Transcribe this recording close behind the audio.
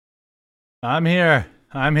I'm here.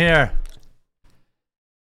 I'm here.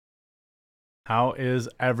 How is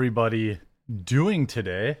everybody doing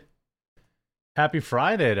today? Happy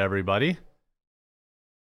Friday to everybody.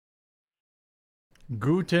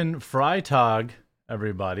 Guten Freitag,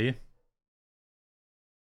 everybody.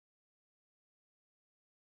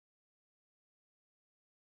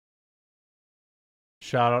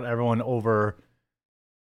 Shout out everyone over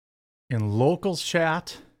in locals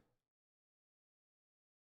chat.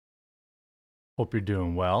 Hope you're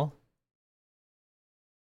doing well.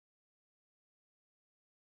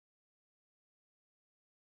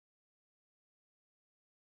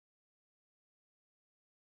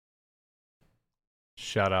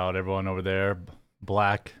 Shout out everyone over there.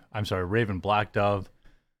 Raven Black Dove,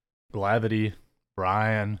 Glavity,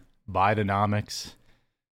 Brian, Bidenomics,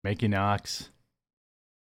 Makey Knox.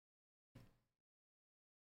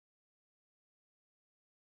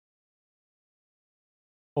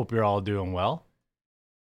 Hope you're all doing well.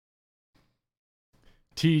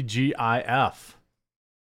 TGIF.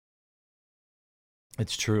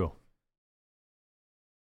 It's true.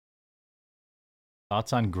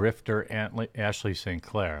 Thoughts on Grifter Ashley St.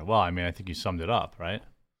 Clair? Well, I mean, I think you summed it up, right?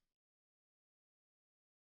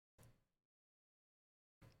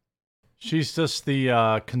 She's just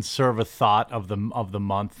the conservative thought of the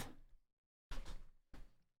month.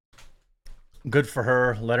 Good for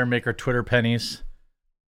her. Let her make her Twitter pennies.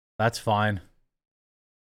 That's fine.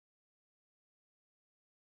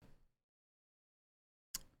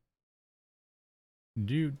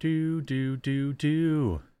 Do.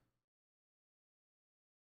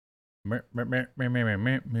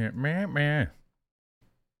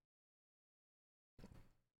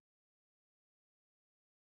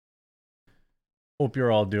 Hope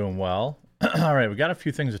you're all doing well. All right, we got a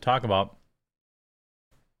few things to talk about.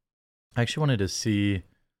 I actually wanted to see.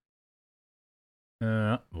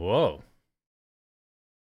 Whoa.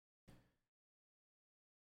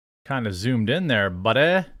 Kind of zoomed in there,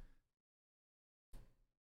 buddy.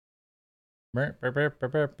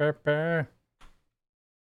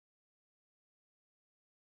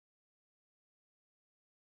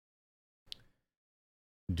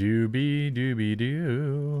 Doobie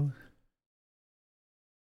doo.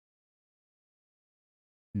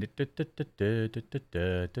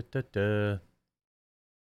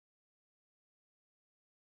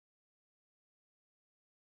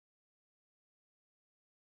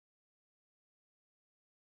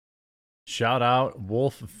 Shout out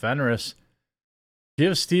Wolf Fenris.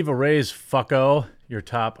 Give Steve a raise, fucko. Your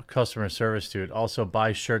top customer service dude. Also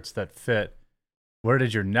buy shirts that fit. Where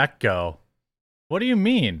did your neck go? What do you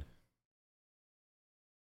mean?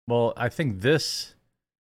 Well, I think this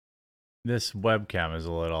webcam is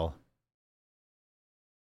a little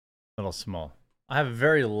small. I have a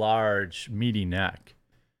very large, meaty neck.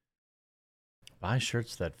 Buy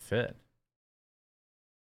shirts that fit.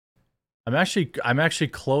 I'm actually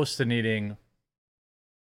close to needing.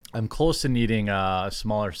 I'm close to needing a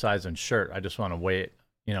smaller size and shirt. I just want to wait,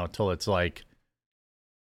 till it's like.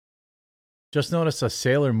 Just noticed a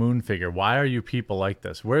Sailor Moon figure. Why are you people like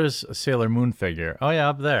this? Where's a Sailor Moon figure? Oh yeah,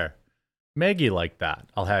 up there. Maggie liked that.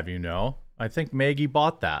 I'll have you know. I think Maggie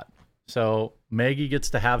bought that. So Maggie gets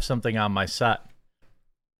to have something on my set.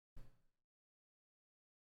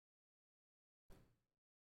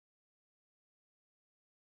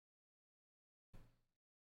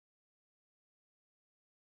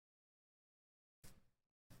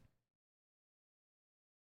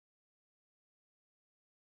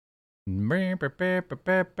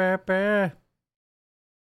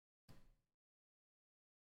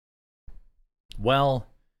 Well,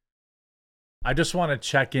 I just want to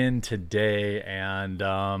check in today, and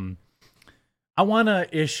I want to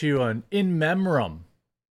issue an in memoriam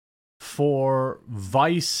for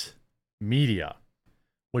Vice Media,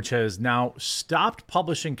 which has now stopped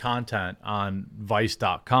publishing content on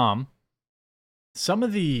Vice.com. Some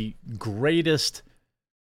of the greatest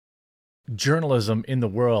journalism in the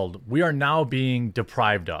world we are now being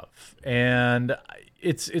deprived of, and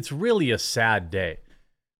it's really a sad day.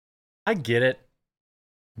 I get it.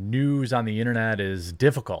 News on the internet is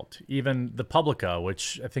difficult. Even the Publica,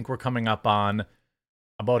 which I think we're coming up on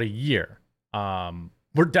about a year,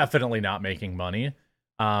 we're definitely not making money.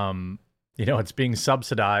 It's being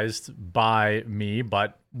subsidized by me,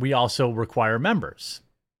 but we also require members.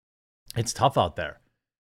 It's tough out there.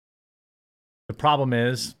 The problem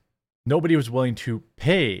is nobody was willing to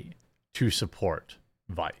pay to support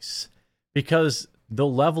Vice because the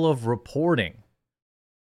level of reporting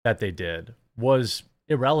that they did was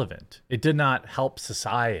irrelevant. It did not help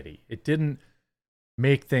society. It didn't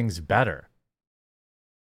make things better.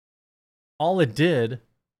 All it did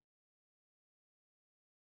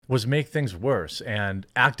was make things worse and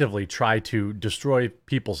actively try to destroy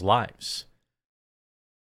people's lives.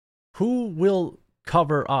 Who will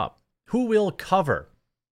cover up? Who will cover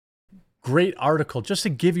great article just to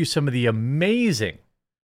give you some of the amazing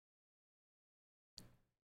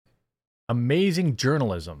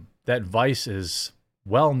journalism that Vice is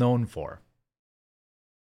well known for?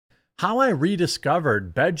 How I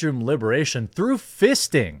rediscovered bedroom liberation through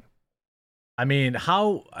fisting. I mean,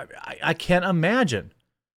 I can't imagine.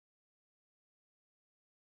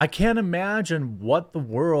 I can't imagine what the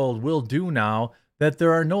world will do now that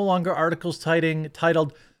there are no longer articles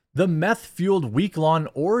titled "The Meth-Fueled Week-Long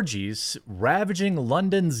Orgies Ravaging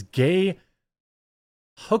London's Gay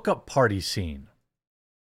Hookup Party Scene."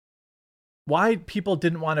 Why people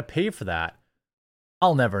didn't want to pay for that,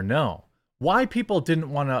 I'll never know. Why people didn't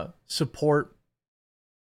want to support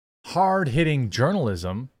hard-hitting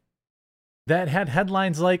journalism that had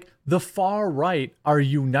headlines like "The far right are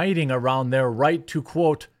uniting around their right to,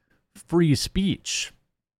 quote, free speech."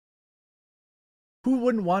 Who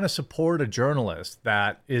wouldn't want to support a journalist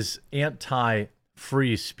that is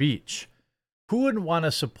anti-free speech? Who wouldn't want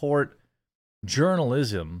to support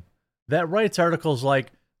journalism that writes articles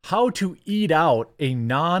like "How to Eat Out a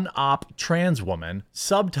Non-Op Trans Woman,"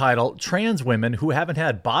 subtitle "Trans Women Who Haven't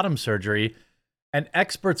Had Bottom Surgery, and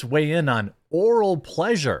Experts Weigh In on Oral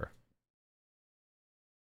Pleasure"?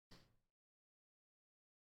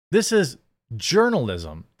 This is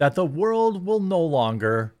journalism that the world will no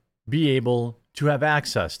longer be able to have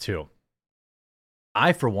access to.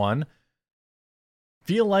 I, for one,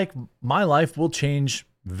 feel like my life will change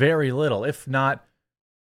very little, if not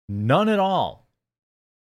none at all.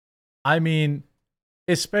 I mean,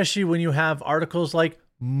 especially when you have articles like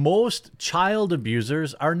 "Most child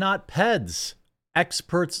abusers are not peds,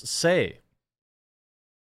 experts say."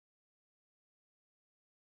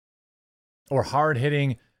 Or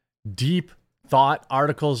hard-hitting, deep thought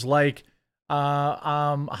articles like,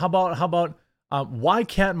 how about why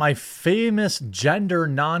can't my famous gender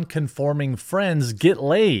non-conforming friends get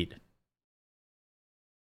laid?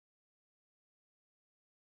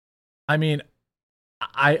 I mean,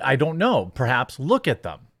 I don't know. Perhaps look at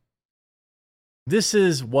them. This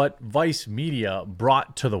is what Vice Media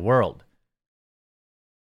brought to the world.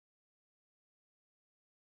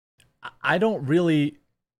 I don't really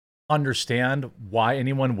understand why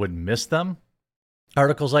anyone would miss them.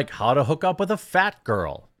 Articles like "How to Hook Up with a Fat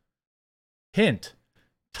Girl." Hint,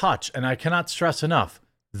 touch, and I cannot stress enough,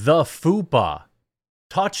 the fupa.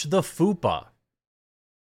 Touch the fupa.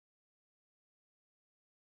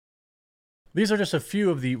 These are just a few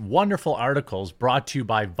of the wonderful articles brought to you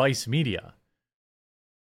by Vice Media.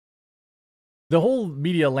 The whole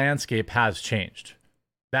media landscape has changed.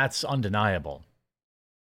 That's undeniable.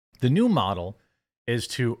 The new model is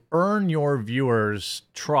to earn your viewers'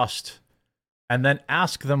 trust and then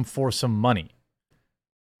ask them for some money.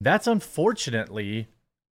 That's unfortunately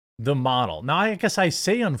the model. Now, I guess I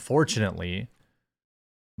say unfortunately,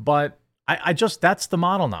 but that's the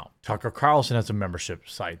model now. Tucker Carlson has a membership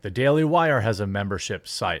site. The Daily Wire has a membership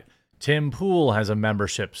site. Tim Pool has a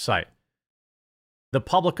membership site.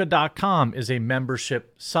 ThePublica.com is a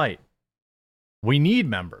membership site. We need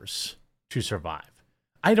members to survive.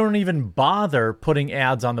 I don't even bother putting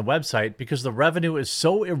ads on the website because the revenue is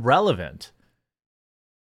so irrelevant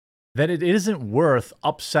that it isn't worth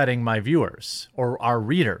upsetting my viewers or our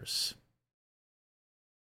readers.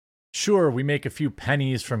 Sure, we make a few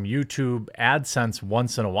pennies from YouTube AdSense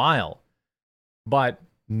once in a while, but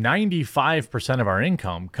 95% of our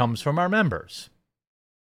income comes from our members.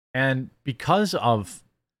 And because of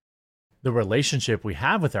the relationship we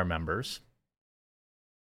have with our members,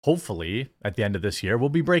 hopefully at the end of this year, we'll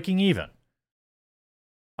be breaking even.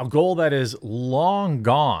 A goal that is long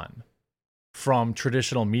gone from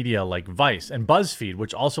traditional media like Vice and BuzzFeed,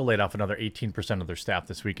 which also laid off another 18% of their staff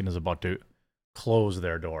this week and is about to close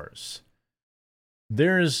their doors.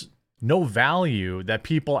 There's no value that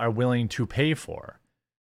people are willing to pay for.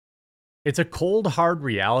 It's a cold, hard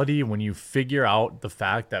reality when you figure out the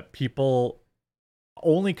fact that people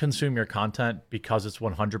only consume your content because it's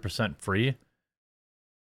 100% free.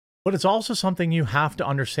 But it's also something you have to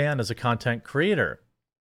understand as a content creator.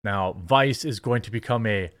 Now, Vice is going to become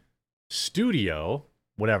a studio,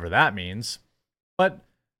 whatever that means. But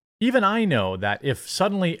even I know that if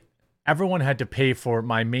suddenly everyone had to pay for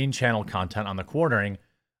my main channel content on the quartering,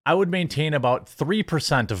 I would maintain about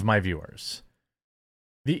 3% of my viewers.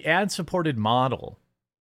 The ad-supported model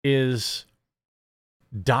is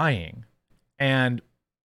dying, and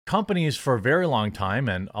companies for a very long time,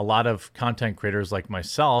 and a lot of content creators like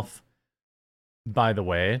myself, by the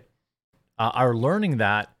way, are learning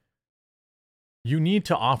that you need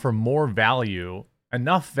to offer more value,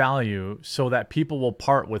 enough value so that people will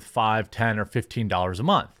part with $5, $10, or $15 a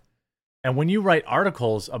month. And when you write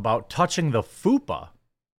articles about touching the fupa,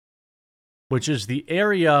 which is the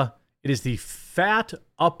area, it is the fat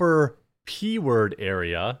upper P word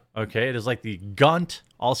area, okay? It is like the gunt,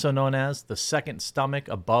 also known as the second stomach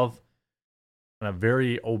above a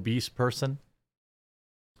very obese person.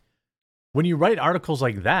 When you write articles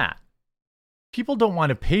like that, people don't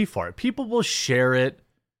want to pay for it. People will share it,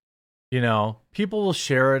 people will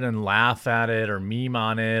share it and laugh at it or meme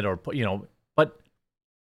on it or, but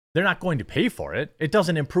they're not going to pay for it. It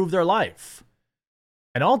doesn't improve their life.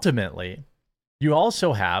 And ultimately, you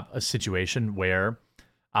also have a situation where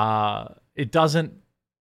it doesn't,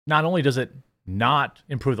 not only does it not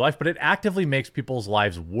improve life, but it actively makes people's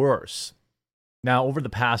lives worse. Now, over the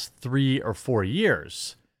past 3 or 4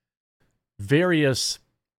 years, various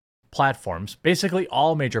platforms, basically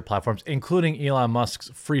all major platforms, including Elon Musk's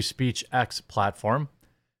Free Speech X platform,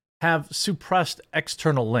 have suppressed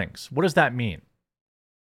external links. What does that mean?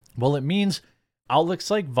 Well, it means outlets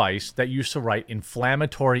like Vice that used to write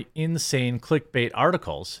inflammatory, insane clickbait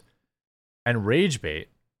articles and rage bait,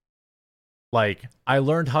 like, I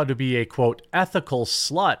learned how to be a, quote, ethical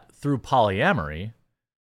slut through polyamory.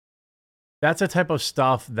 That's a type of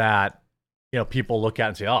stuff that, people look at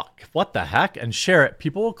and say, oh, what the heck? And share it.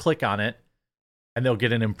 People will click on it and they'll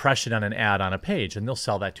get an impression on an ad on a page and they'll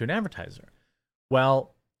sell that to an advertiser.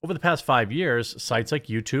 Well, over the past 5 years, sites like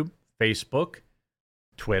YouTube, Facebook,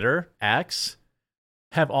 Twitter, X,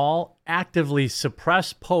 have all actively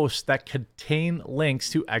suppressed posts that contain links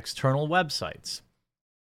to external websites.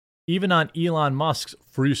 Even on Elon Musk's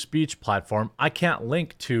free speech platform, I can't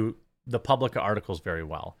link to the Publica articles very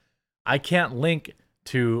well. I can't link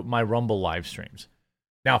to my Rumble live streams.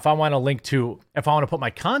 Now, if I want to put my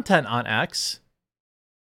content on X,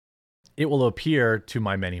 it will appear to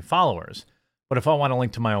my many followers. But if I want to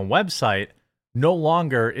link to my own website, no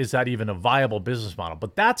longer is that even a viable business model.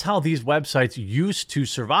 But that's how these websites used to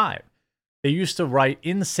survive. They used to write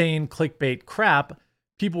insane clickbait crap.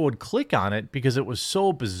 People would click on it because it was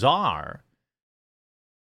so bizarre.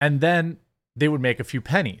 And then they would make a few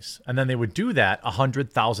pennies. And then they would do that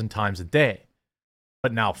 100,000 times a day.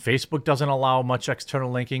 But now Facebook doesn't allow much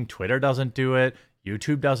external linking. Twitter doesn't do it.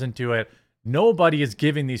 YouTube doesn't do it. Nobody is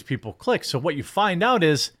giving these people clicks. So what you find out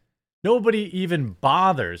is nobody even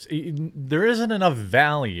bothers. There isn't enough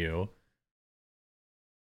value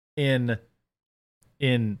in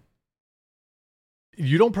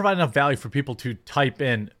you don't provide enough value for people to type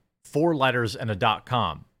in 4 letters and a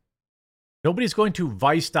 .com. Nobody's going to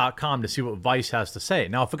vice.com to see what Vice has to say.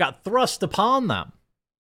 Now, if it got thrust upon them,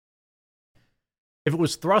 if it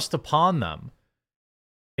was thrust upon them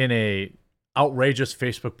in a outrageous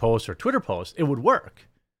Facebook post or Twitter post, it would work.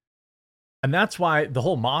 And that's why the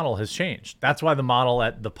whole model has changed. That's why the model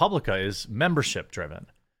at the Publica is membership driven.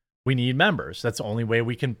 We need members. That's the only way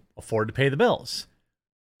we can afford to pay the bills.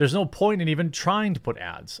 There's no point in even trying to put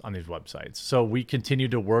ads on these websites. So we continue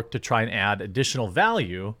to work to try and add additional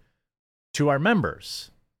value to our members,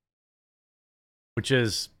 which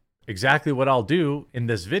is exactly what I'll do in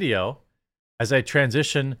this video as I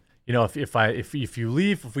transition. If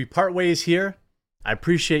we part ways here, I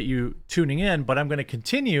appreciate you tuning in, but I'm going to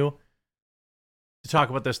continue to talk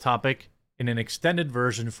about this topic in an extended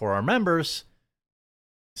version for our members.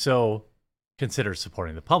 So consider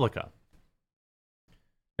supporting the Publica.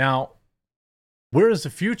 Now, where is the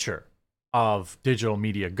future of digital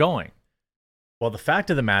media going? Well, the fact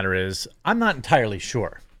of the matter is, I'm not entirely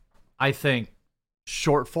sure. I think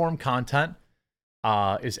short form content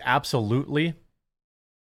is absolutely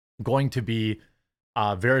going to be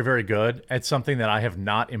very, very good. It's something that I have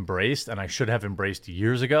not embraced and I should have embraced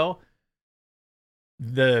years ago.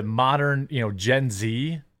 The modern, Gen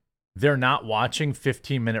Z, they're not watching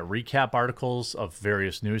 15-minute recap articles of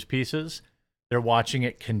various news pieces. They're watching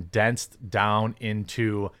it condensed down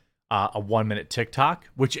into a 1-minute TikTok,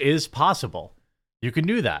 which is possible. You can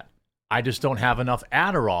do that. I just don't have enough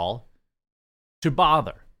Adderall to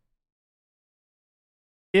bother.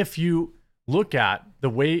 If you look at the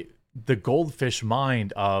way the goldfish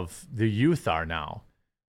mind of the youth are now,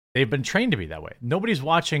 they've been trained to be that way. Nobody's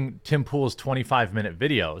watching Tim Pool's 25-minute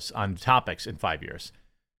videos on topics in 5 years.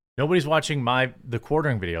 Nobody's watching the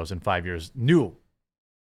quartering videos in 5 years. New.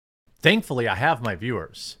 Thankfully, I have my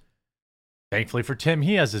viewers. Thankfully for Tim,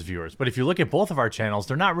 he has his viewers. But if you look at both of our channels,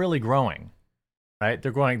 they're not really growing, right?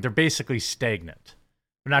 They're basically stagnant.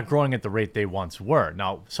 They're not growing at the rate they once were.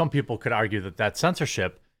 Now, some people could argue that that's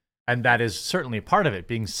censorship, and that is certainly part of it,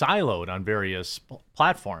 being siloed on various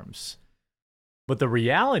platforms. But the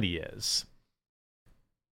reality is,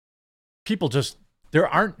 people just, there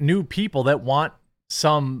aren't new people that want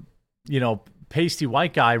some, pasty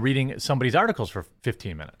white guy reading somebody's articles for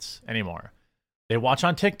 15 minutes anymore. They watch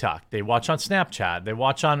on TikTok, they watch on Snapchat, they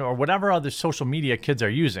watch on, or whatever other social media kids are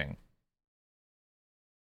using.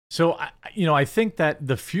 So, I think that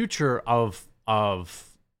the future of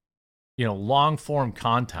long form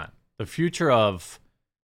content, the future of,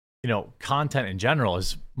 content in general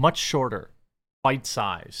is much shorter, bite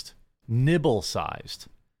sized, nibble sized.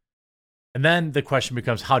 And then the question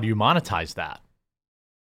becomes, how do you monetize that?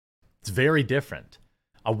 It's very different.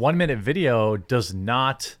 A 1 minute video does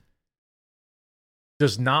not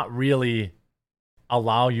really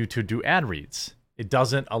allow you to do ad reads. It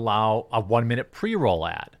doesn't allow a 1 minute pre-roll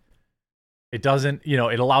ad. It doesn't,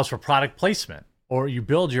 it allows for product placement, or you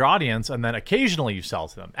build your audience and then occasionally you sell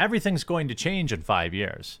to them. Everything's going to change in 5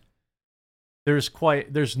 years.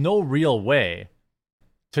 There's no real way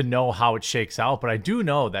to know how it shakes out, but I do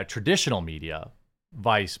know that traditional media,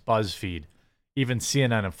 Vice, BuzzFeed, even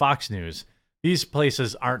CNN and Fox News, these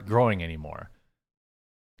places aren't growing anymore.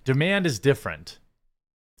 Demand is different.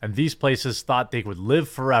 And these places thought they would live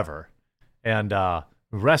forever. And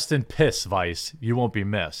rest in piss, Vice. You won't be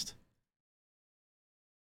missed.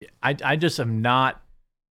 I just am not,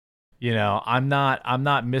 I'm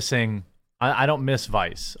not missing, I don't miss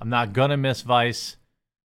Vice. I'm not gonna miss Vice.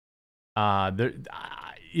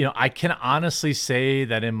 I can honestly say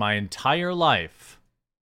that in my entire life,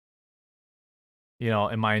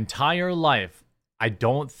 I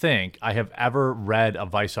don't think I have ever read a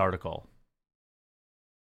Vice article.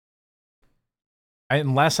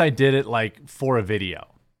 Unless I did it like for a video.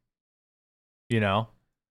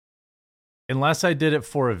 Unless I did it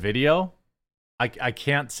for a video, I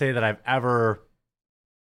can't say that I've ever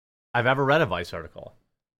read a Vice article.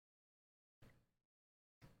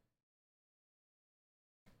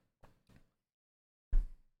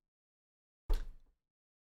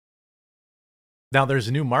 Now there's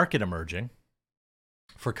a new market emerging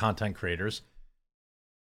for content creators,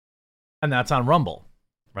 and that's on Rumble,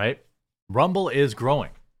 right? Rumble is growing.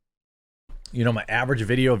 My average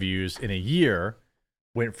video views in a year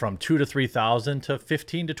went from 2,000 to 3,000 to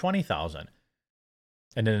 15,000 to 20,000.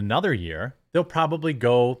 And in another year, they'll probably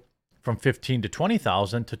go from 15,000 to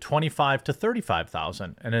 20,000 to 25,000 to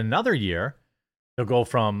 35,000. And in another year, they'll go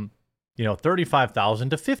from, 35,000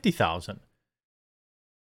 to 50,000.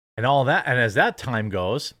 And all that. And as that time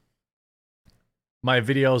goes, my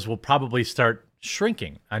videos will probably start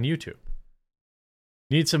shrinking on YouTube.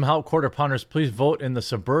 Need some help, quarter pounders? Please vote in the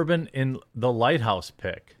Suburban in the Lighthouse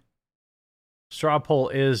pick. Straw poll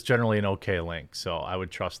is generally an okay link, so I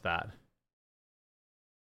would trust that.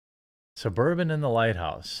 Suburban in the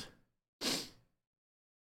Lighthouse.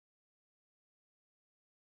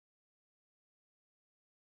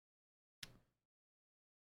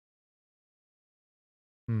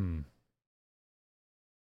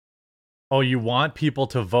 Oh, you want people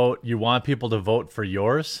to vote? You want people to vote for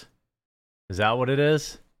yours? Is that what it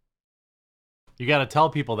is? You got to tell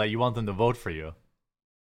people that you want them to vote for you.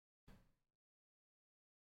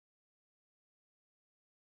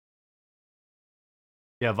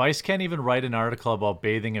 Yeah, Vice can't even write an article about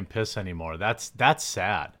bathing in piss anymore. That's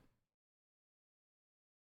sad.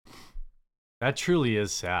 That truly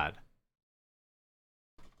is sad.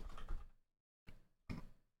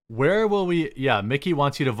 Where will we... Yeah, Mickey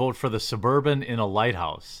wants you to vote for the Suburban in a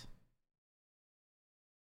Lighthouse.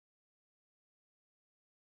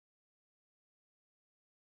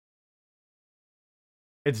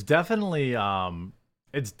 It's definitely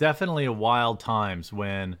a wild times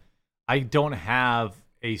when I don't have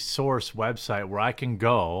a source website where I can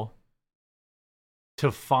go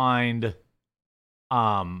to find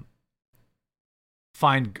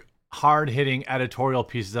hard-hitting editorial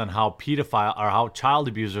pieces on how how child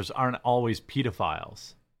abusers aren't always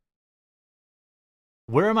pedophiles.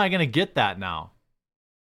 Where am I going to get that now?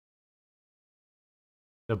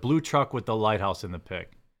 The blue truck with the lighthouse in the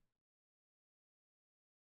pic.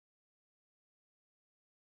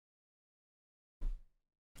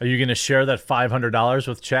 Are you going to share that $500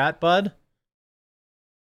 with chat, bud?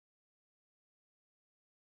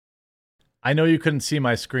 I know you couldn't see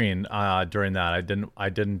my screen during that.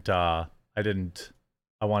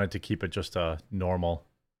 I wanted to keep it just a normal.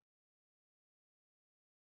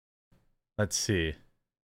 Let's see.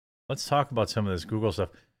 Let's talk about some of this Google stuff.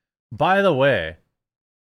 By the way,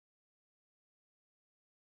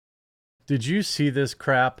 did you see this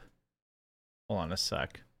crap? Hold on a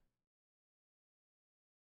sec.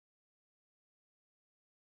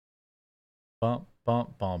 Bump,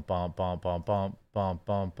 bump, bump, bump, bump, bump, bump, bump,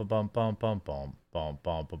 bump, bump, bump, bump, bump, bump, bump,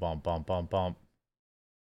 bump, bump, bump, bump, bump.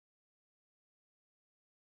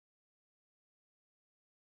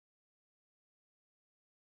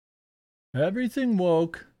 Everything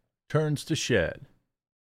woke turns to shit.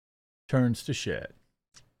 Turns to shit.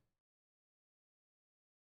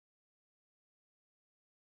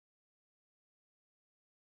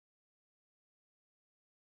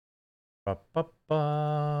 Ba-ba-ba,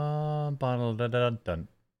 ba-da-da-da-dun,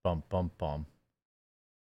 bum, bum, bum.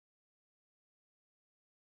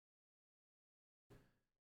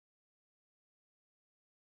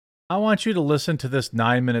 I want you to listen to this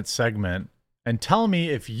 9-minute segment and tell me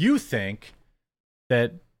if you think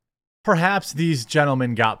that perhaps these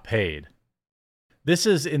gentlemen got paid. This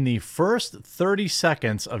is in the first 30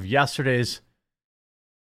 seconds of yesterday's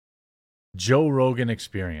Joe Rogan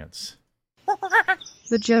experience.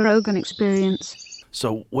 The Joe Rogan experience.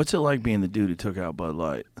 So, what's it like being the dude who took out Bud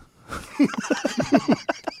Light?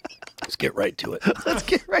 Let's get right to it. Let's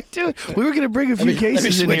get right to it. We were going to bring a few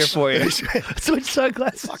cases in here for you. Switch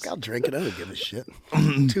sunglasses. Fuck, I'll drink it. I don't give a shit.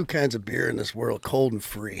 Two kinds of beer in this world, cold and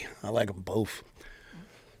free. I like them both.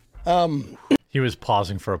 He was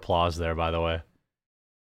pausing for applause there, by the way.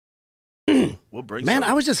 We'll bring Man,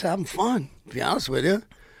 some. I was just having fun, to be honest with you.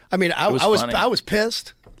 I mean, I was was funny.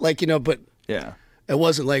 pissed, like, you know, but Yeah. it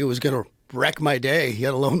wasn't like it was going to wreck my day,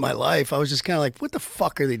 let alone my life. I was just kind of like, what the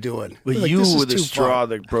fuck are they doing? But Like, you this is were the too straw fun.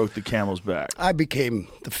 that broke the camel's back. I became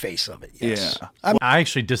the face of it, yes. Yeah. I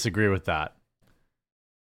actually disagree with that.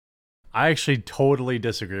 I actually totally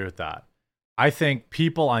disagree with that. I think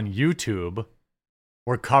people on YouTube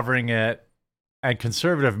were covering it and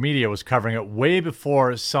conservative media was covering it way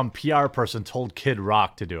before some PR person told Kid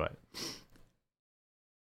Rock to do it.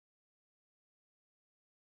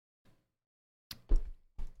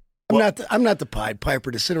 I'm not the Pied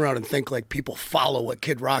Piper to sit around and think like people follow what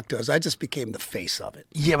Kid Rock does. I just became the face of it.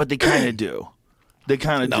 Yeah, but they kind of do. They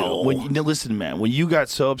kind of No. do. Listen, man, when you got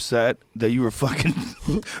so upset that you were fucking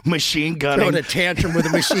machine gunning. Throwing a tantrum with a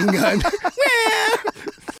machine gun.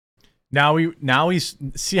 Now he's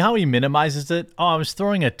see how he minimizes it? Oh, I was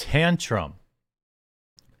throwing a tantrum.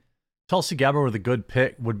 Tulsi Gabbard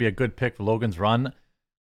would be a good pick for Logan's run.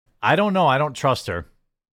 I don't know. I don't trust her.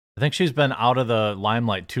 I think she's been out of the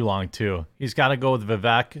limelight too long too. He's got to go with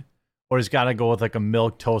Vivek, or he's got to go with like a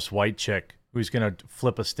milquetoast white chick who's gonna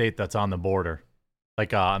flip a state that's on the border,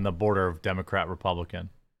 like on the border of Democrat Republican.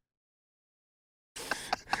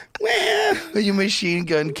 Well, You machine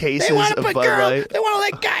gun cases they want of to Bud put Light. They want to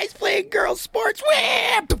let guys play girls' sports.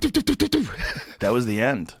 That was the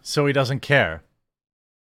end. So he doesn't care.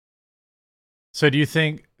 So do you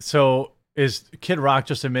think? So is Kid Rock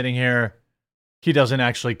just admitting here he doesn't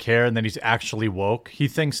actually care, and then he's actually woke? He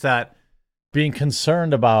thinks that being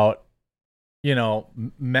concerned about,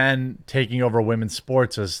 men taking over women's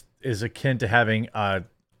sports is akin to having a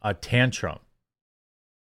tantrum.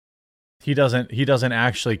 He doesn't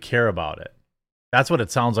actually care about it. That's what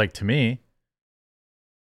it sounds like to me.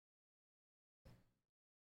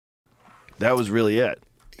 That was really it.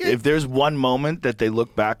 If there's one moment that they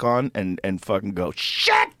look back on and fucking go,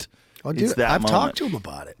 shit! Oh, It's dude, that I've moment. talked to him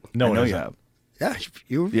about it. No, I one know is you that. have.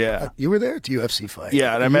 Yeah, you were there at the UFC fight.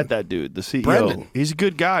 Yeah, and I met that dude, the CEO. Brendan. He's a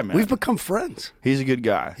good guy, man. We've become friends. He's a good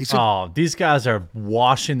guy. He's a, Oh, these guys are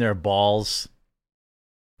washing their balls.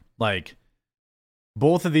 Like,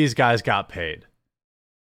 both of these guys got paid.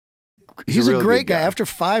 he's a real great good guy. guy. After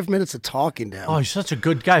 5 minutes of talking to him, Oh, he's such a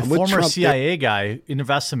good guy. I'm with Former Trump. CIA guy,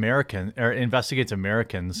 investigates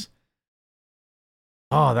Americans.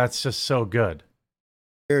 Oh, that's just so good.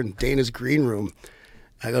 here in Dana's green room,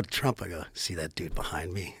 I go to Trump. I go, see that dude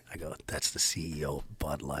behind me? I go, that's the CEO of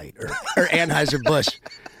Bud Light or Anheuser-Busch.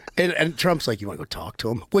 And Trump's like, you want to go talk to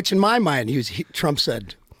him? Which in my mind, Trump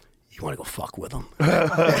said, you want to go fuck with him?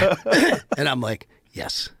 And I'm like,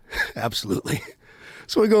 yes, absolutely.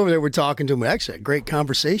 So we go over there, we're talking to him. We actually had a great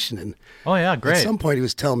conversation. And Oh yeah, at great. some point, he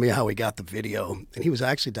was telling me how he got the video. And he was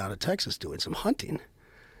actually down in Texas doing some hunting.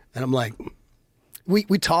 And I'm like, we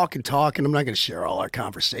talk and talk, and I'm not going to share all our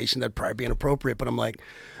conversation. That'd probably be inappropriate. But I'm like,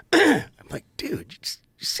 dude,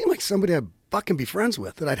 you seem like somebody I'd fucking be friends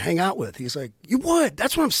with, that I'd hang out with. He's like, you would.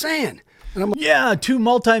 That's what I'm saying. And I'm Yeah, two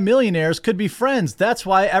multimillionaires could be friends. That's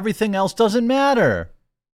why everything else doesn't matter.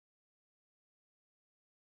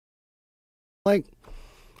 like,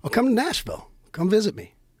 well, come to Nashville. Come visit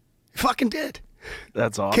me. He fucking did.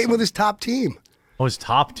 That's awesome. Came with his top team. Oh, his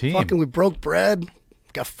top team. Fucking, we broke bread.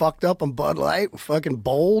 Got fucked up on Bud Light. We fucking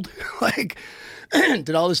bowled. Like,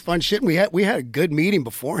 did all this fun shit. And we had a good meeting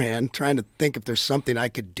beforehand, trying to think if there's something I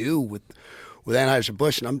could do with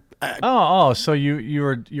Anheuser-Busch. And So you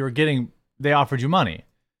were getting, they offered you money.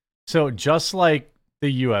 So just like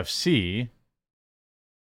the UFC,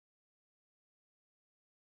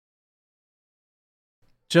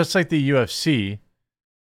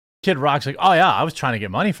 Kid Rock's like, oh yeah, I was trying to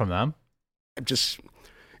get money from them. I just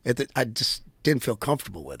didn't feel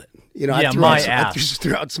comfortable with it. You know, Yeah, I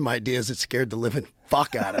threw out some ideas that scared the living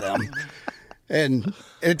fuck out of them. And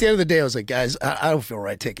at the end of the day, I was like, guys, I don't feel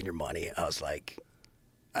right taking your money. I was like,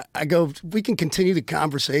 I go, we can continue the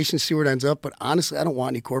conversation, see where it ends up, but honestly, I don't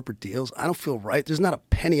want any corporate deals. I don't feel right. There's not a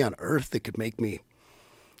penny on earth that could make me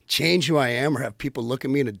change who I am or have people look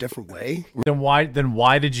at me in a different way. Then why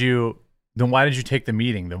did you take the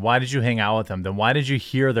meeting? Then why did you hang out with them? Then why did you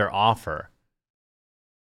hear their offer?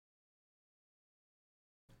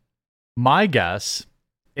 My guess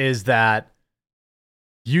is that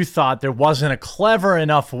you thought there wasn't a clever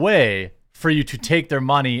enough way for you to take their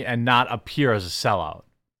money and not appear as a sellout.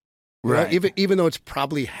 Right. Even though it's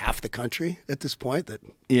probably half the country at this point.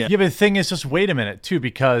 Yeah, but the thing is, just wait a minute, too,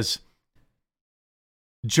 because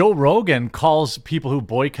Joe Rogan calls people who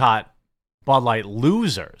boycott Bud Light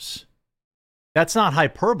losers. That's not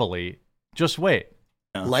hyperbole. Just wait.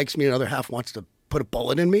 Likes me, another half wants to put a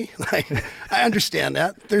bullet in me. Like, I understand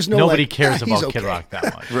that. There's nobody cares about Kid Rock that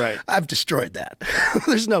much. Right. I've destroyed that.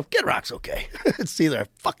 There's no Kid Rock's okay. It's either I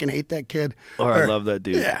fucking hate that kid or I love that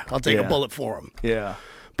dude. Yeah, I'll take a bullet for him. Yeah.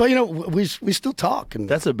 But you know, we still talk, and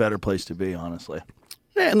that's a better place to be, honestly.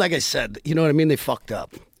 And like I said, you know what I mean? They fucked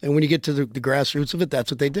up. And when you get to the grassroots of it, that's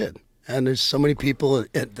what they did. And there's so many people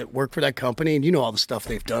that work for that company, and you know all the stuff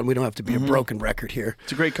they've done. We don't have to be a broken record here.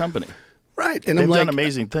 It's a great company. Right. And they've done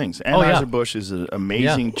amazing things. Anheuser-Busch is an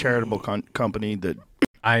amazing charitable company that...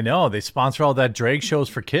 I know. They sponsor all that drag shows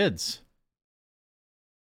for kids.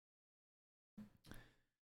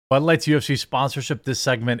 Bud Light's UFC sponsorship, this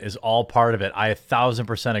segment is all part of it. I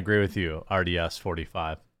 1,000% agree with you, RDS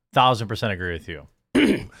 45. 1,000% agree with you.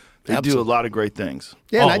 They do a lot of great things.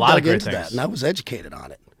 Yeah, and I dug into that, and I was educated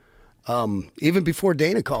on it. Even before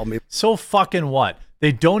Dana called me. So fucking what?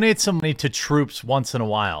 They donate some money to troops once in a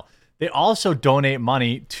while. They also donate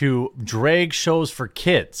money to drag shows for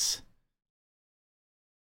kids.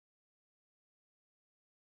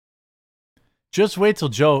 Just wait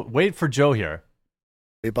for Joe here.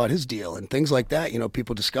 About his deal and things like that, you know,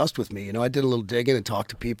 people discussed with me. You know, I did a little digging and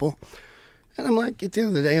talked to people. And I'm like, at the end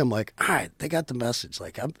of the day, I'm like, all right, they got the message.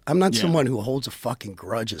 Like, I'm not someone who holds a fucking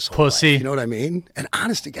grudge his whole pussy. Life, you know what I mean? And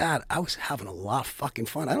honest to God, I was having a lot of fucking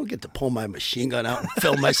fun. I don't get to pull my machine gun out and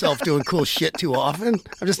film myself doing cool shit too often.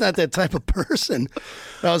 I'm just not that type of person.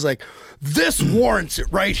 But I was like, this warrants it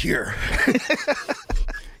right here.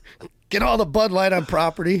 Get all the Bud Light on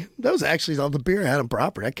property. That was actually all the beer I had on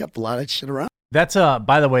property. I kept a lot of that shit around. That's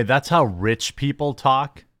by the way, that's how rich people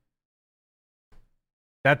talk.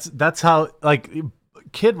 That's how, like,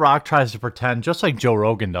 Kid Rock tries to pretend, just like Joe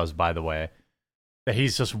Rogan does, by the way, that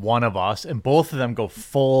he's just one of us, and both of them go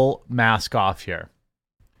full mask off here.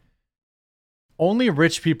 Only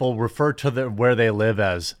rich people refer to where they live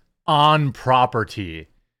as on property.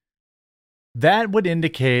 That would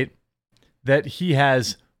indicate that he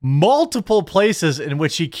has multiple places in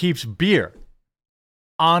which he keeps beer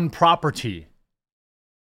on property.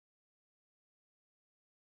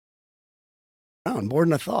 More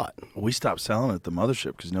than I thought. We stopped selling at the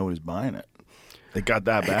mothership because nobody's buying it. It got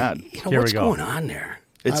that bad. You know, what's going on there?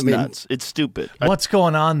 It's nuts. It's stupid. What's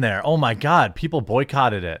going on there? Oh my God. People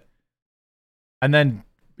boycotted it. And then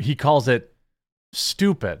he calls it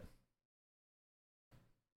stupid.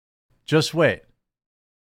 Just wait.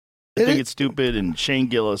 I think it's stupid, and Shane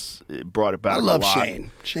Gillis brought it back a lot. I love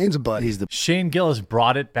Shane. Shane's a buddy. Shane Gillis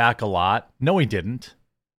brought it back a lot. No, he didn't.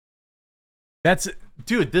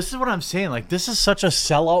 Dude, this is what I'm saying. Like, this is such a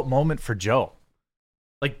sellout moment for Joe.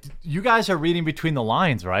 Like, you guys are reading between the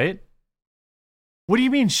lines, right? What do you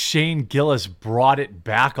mean Shane Gillis brought it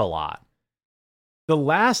back a lot? The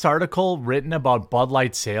last article written about Bud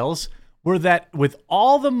Light sales were that with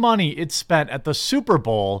all the money it spent at the Super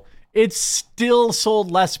Bowl, it still sold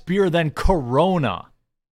less beer than Corona.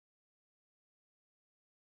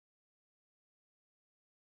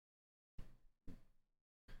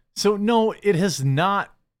 So no, it has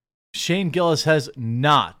not. Shane Gillis has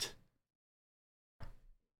not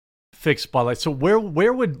fixed Bud Light. So where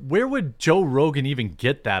would Joe Rogan even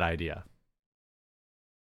get that idea?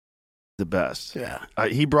 The best. Yeah.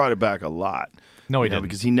 He brought it back a lot. No, he didn't,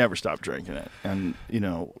 because he never stopped drinking it, and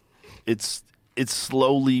it's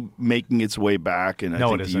slowly making its way back, and I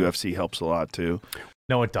think the UFC helps a lot too.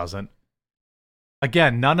 No, it doesn't.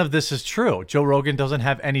 Again, none of this is true. Joe Rogan doesn't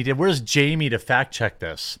have any. Where's Jamie to fact check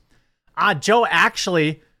this? Joe,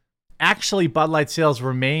 actually, Bud Light sales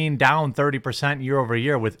remain down 30% year over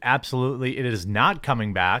year. With absolutely, it is not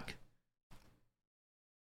coming back.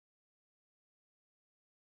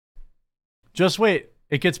 Just wait.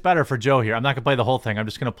 It gets better for Joe here. I'm not gonna play the whole thing. I'm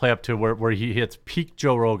just gonna play up to where he hits peak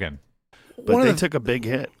Joe Rogan. But they took a big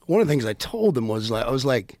hit. One of the things I told them was I was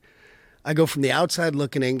like, I go from the outside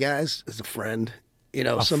looking in, guys, as a friend. You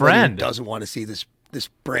know, somebody who doesn't want to see this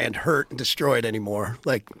brand hurt and destroyed anymore.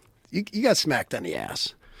 Like, you got smacked on the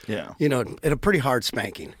ass. Yeah. You know, in a pretty hard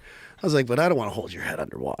spanking. I was like, but I don't want to hold your head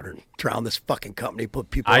underwater and drown this fucking company, put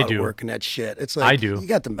people out of work and that shit. It's like, you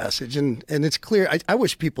got the message, and it's clear. I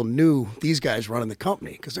wish people knew these guys running the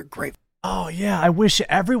company because they're great. Oh, yeah. I wish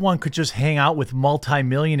everyone could just hang out with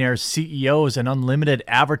multimillionaire CEOs and unlimited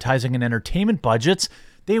advertising and entertainment budgets.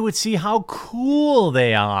 They would see how cool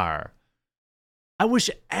they are. I wish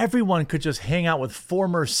everyone could just hang out with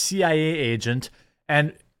former CIA agent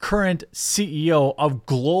and current CEO of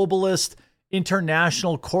globalist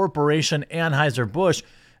international corporation Anheuser-Busch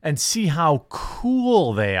and see how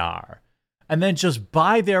cool they are. And then just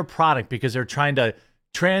buy their product because they're trying to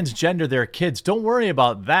transgender their kids. Don't worry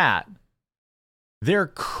about that.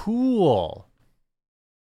 They're cool.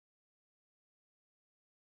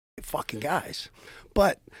 Fucking guys.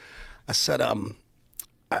 But I said,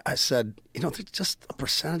 you know, there's just a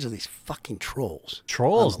percentage of these fucking trolls.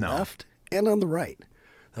 Trolls on the now. Left and on the right.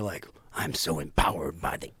 They're like, I'm so empowered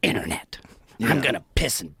by the internet. Yeah. I'm gonna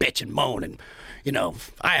piss and bitch and moan, and you know,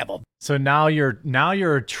 I have a. So now you're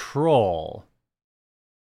a troll.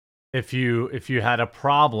 If you had a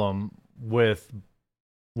problem with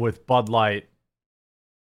Bud Light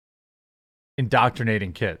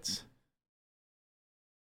indoctrinating kids.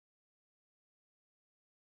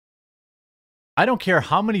 I don't care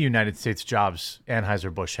how many United States jobs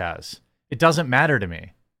Anheuser-Busch has. It doesn't matter to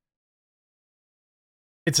me.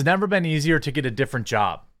 It's never been easier to get a different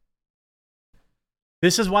job.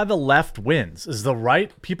 This is why the left wins. Is the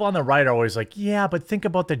right, people on the right are always like, yeah, but think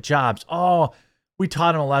about the jobs. Oh, we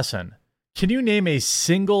taught them a lesson. Can you name a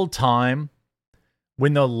single time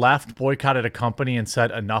when the left boycotted a company and said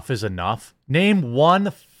enough is enough? Name one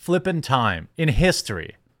flippin' time in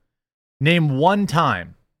history. Name one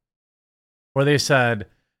time where they said,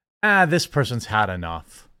 this person's had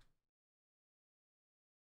enough.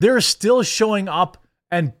 They're still showing up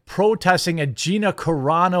and protesting at Gina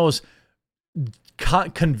Carano's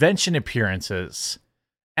convention appearances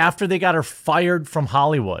after they got her fired from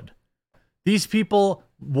Hollywood. These people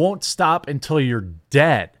won't stop until you're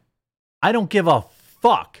dead. I don't give a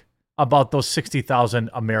fuck about those 60,000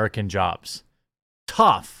 American jobs.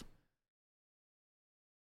 Tough.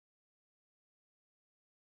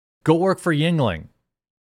 Go work for Yingling.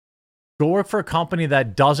 Go work for a company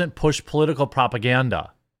that doesn't push political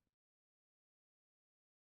propaganda.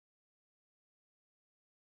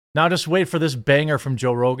 Now just wait for this banger from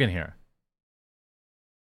Joe Rogan here.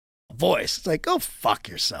 Voice. It's like, go fuck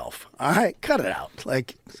yourself. All right? Cut it out.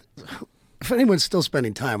 Like, if anyone's still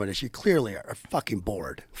spending time on this, you clearly are fucking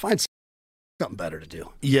bored. Find something better to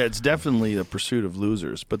do. Yeah, it's definitely the pursuit of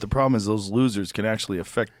losers. But the problem is those losers can actually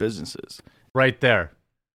affect businesses. Right there.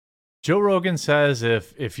 Joe Rogan says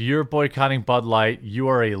if you're boycotting Bud Light, you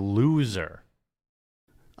are a loser.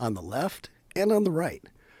 On the left and on the right.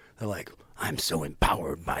 They're like, I'm so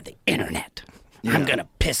empowered by the internet. Yeah. I'm going to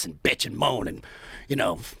piss and bitch and moan, and, you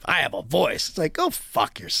know, I have a voice. It's like, go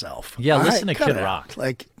fuck yourself. Yeah, listen to Kid Rock.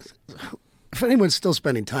 Like, if anyone's still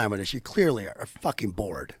spending time on this, you clearly are fucking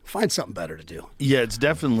bored. Find something better to do. Yeah, it's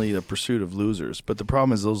definitely the pursuit of losers. But the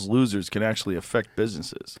problem is those losers can actually affect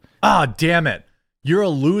businesses. Ah, damn it. You're a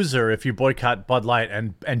loser if you boycott Bud Light.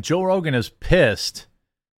 And Joe Rogan is pissed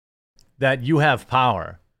that you have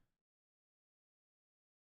power.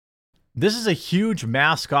 This is a huge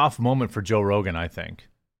mask off moment for Joe Rogan, I think.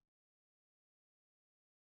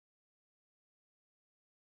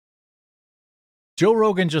 Joe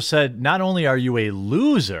Rogan just said, not only are you a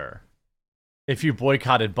loser if you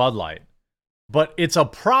boycotted Bud Light, but it's a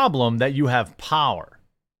problem that you have power.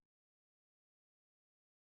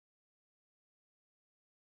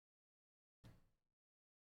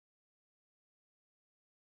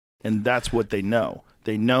 And that's what they know.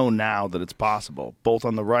 They know now that it's possible, both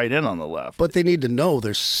on the right and on the left. But they need to know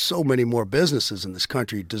there's so many more businesses in this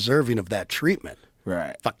country deserving of that treatment.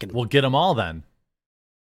 Right. We'll get them all then.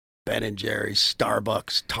 Ben & Jerry's,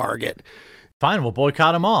 Starbucks, Target. Fine, we'll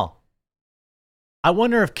boycott them all. I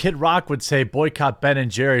wonder if Kid Rock would say boycott Ben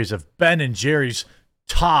 & Jerry's if Ben & Jerry's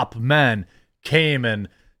top men came and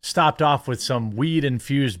stopped off with some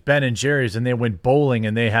weed-infused Ben & Jerry's and they went bowling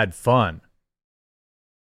and they had fun.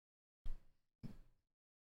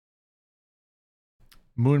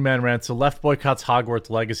 Moonman rants, the left boycotts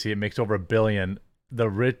Hogwarts Legacy, it makes over $1 billion. The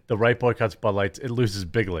right boycotts Bud Lights, it loses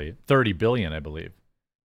bigly. $30 billion, I believe.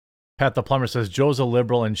 Pat the Plumber says, Joe's a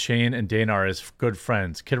liberal and Shane and Dana are his good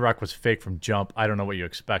friends. Kid Rock was fake from jump. I don't know what you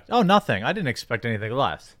expect. Oh, nothing. I didn't expect anything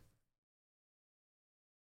less.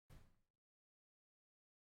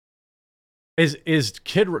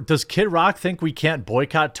 Does Kid Rock think we can't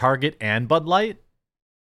boycott Target and Bud Light?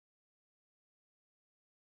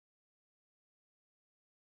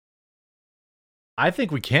 I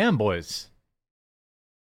think we can, boys.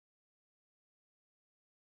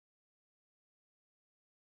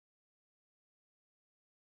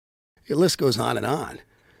 The list goes on and on.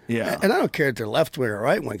 Yeah. And I don't care if they're left wing or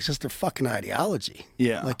right wing. It's just their fucking ideology.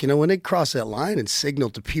 Yeah. Like, when they cross that line and signal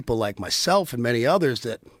to people like myself and many others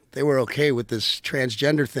that they were okay with this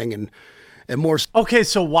transgender thing and more. Okay,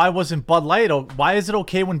 so why wasn't Bud Light? Why is it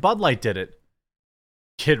okay when Bud Light did it?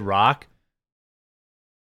 Kid Rock.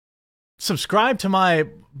 Subscribe to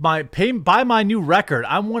buy my new record.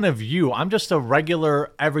 I'm one of you. I'm just a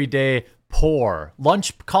regular, everyday, poor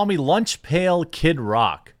call me lunch pail Kid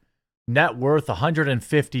Rock. Net worth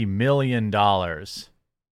 $150 million.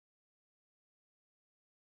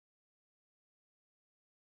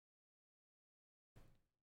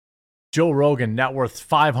 Joe Rogan, net worth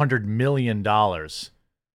 $500 million.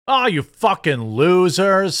 Oh, you fucking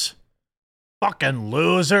losers. Fucking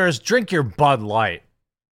losers. Drink your Bud Light.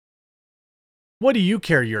 What do you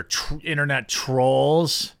care, you internet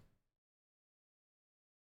trolls?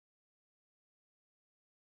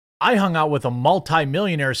 I hung out with a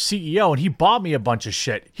multi-millionaire CEO and he bought me a bunch of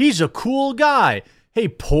shit. He's a cool guy. Hey,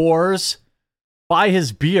 pores, buy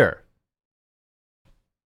his beer.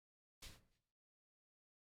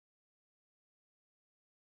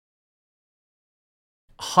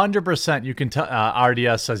 %. You can tell.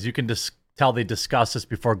 RDS says you can tell they discussed this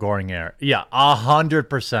before going air. Yeah,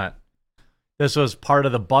 100%. This was part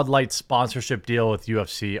of the Bud Light sponsorship deal with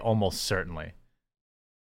UFC, almost certainly.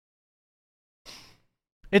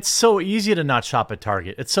 It's so easy to not shop at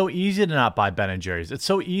Target. It's so easy to not buy Ben & Jerry's. It's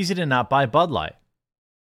so easy to not buy Bud Light.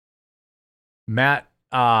 Matt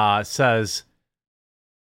says,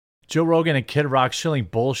 Joe Rogan and Kid Rock shilling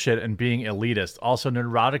bullshit and being elitist. Also,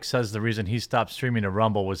 Neurotic says the reason he stopped streaming to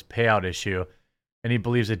Rumble was payout issue, and he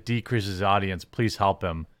believes it decreases his audience. Please help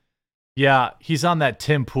him. Yeah, he's on that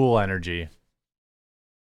Tim Pool energy.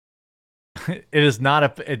 It is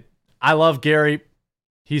not I love Gary.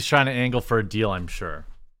 He's trying to angle for a deal, I'm sure.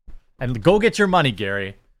 And go get your money,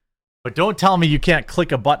 Gary. But don't tell me you can't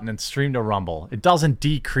click a button and stream to Rumble. It doesn't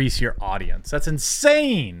decrease your audience. That's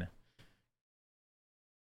insane.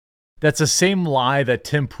 That's the same lie that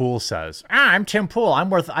Tim Pool says. I'm Tim Pool.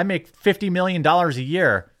 I make $50 million a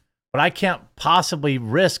year, but I can't possibly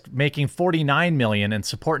risk making $49 million and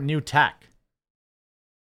support new tech.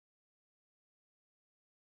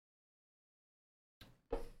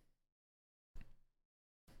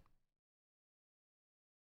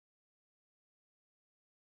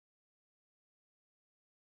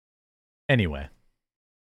 Anyway.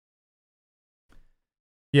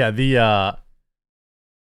 Yeah,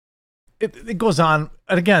 it goes on.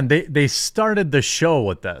 And again, they started the show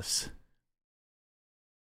with this.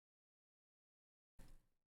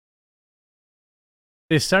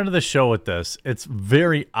 They started the show with this. It's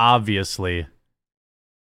very obviously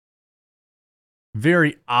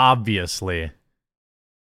an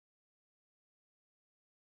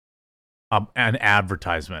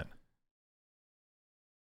advertisement.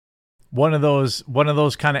 One of those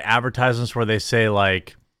kind of advertisements where they say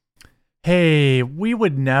like, hey, we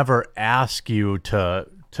would never ask you to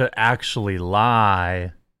actually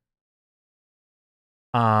lie.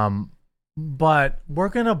 But we're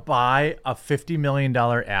going to buy a $50 million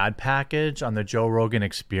ad package on the Joe Rogan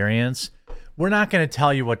Experience. We're not going to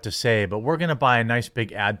tell you what to say, but we're going to buy a nice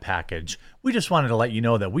big ad package. We just wanted to let you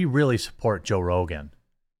know that we really support Joe Rogan.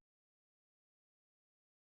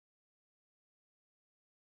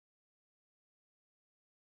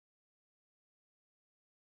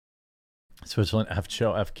 Switzerland F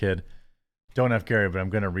show F kid. Don't F Gary, but I'm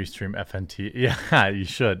gonna restream FNT. Yeah, you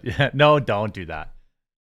should. Yeah, no, don't do that.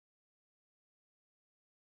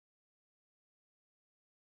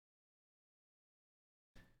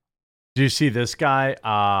 Do you see this guy?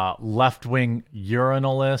 Left-wing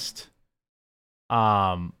urinalist.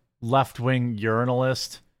 Left-wing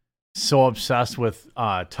urinalist. So obsessed with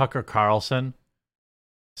Tucker Carlson.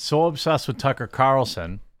 So obsessed with Tucker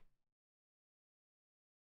Carlson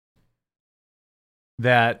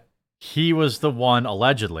that he was the one,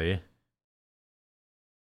 allegedly,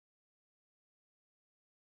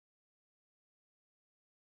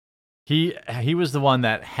 he was the one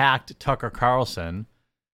that hacked Tucker Carlson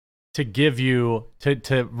to give you,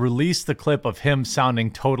 to release the clip of him sounding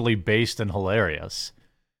totally based and hilarious,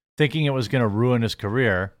 thinking it was going to ruin his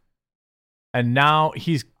career. And now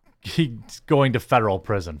he's going to federal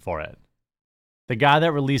prison for it. The guy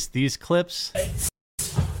that released these clips.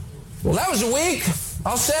 Well, that was a week,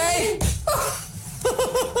 I'll say.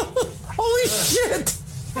 Holy shit!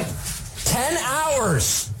 10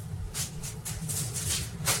 hours!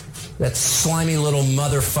 That slimy little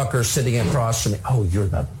motherfucker sitting across from me. Oh, you're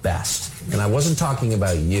the best. And I wasn't talking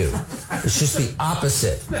about you. It's just the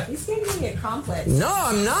opposite. He's giving me a compliment. No,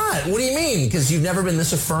 I'm not. What do you mean? Because you've never been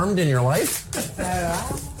this affirmed in your life?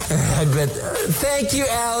 I bet. Thank you,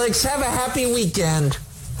 Alex. Have a happy weekend.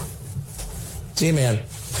 See you, man.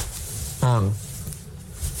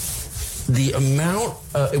 The amount,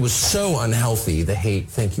 it was so unhealthy, the hate.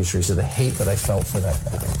 Thank you, Teresa. The hate that I felt for that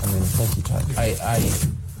guy. I mean, thank you, Todd.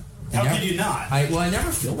 How could you not? I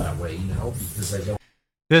never feel that way, because I don't.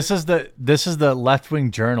 This is the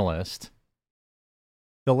left-wing journalist.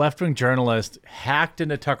 The left-wing journalist hacked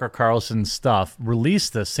into Tucker Carlson's stuff,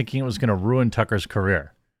 released this thinking it was going to ruin Tucker's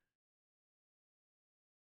career.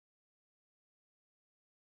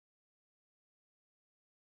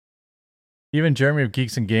 Even Jeremy of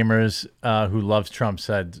Geeks and Gamers, who loves Trump,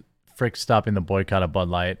 said, frick stopping the boycott of Bud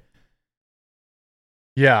Light.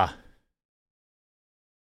 Yeah.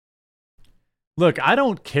 Look, I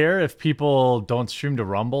don't care if people don't stream to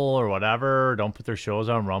Rumble or whatever, don't put their shows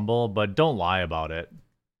on Rumble, but don't lie about it.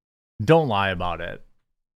 Don't lie about it.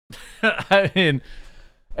 I mean,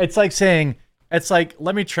 it's like,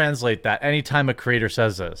 let me translate that anytime a creator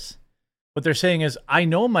says this. What they're saying is, I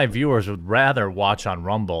know my viewers would rather watch on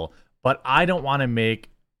Rumble, but I don't want to make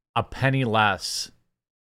a penny less,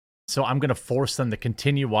 so I'm going to force them to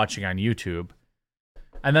continue watching on YouTube.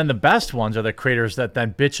 And then the best ones are the creators that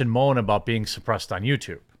then bitch and moan about being suppressed on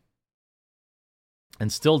YouTube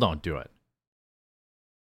and still don't do it.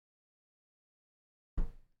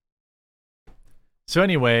 So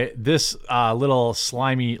anyway, this little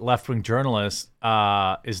slimy left-wing journalist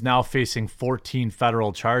is now facing 14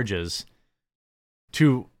 federal charges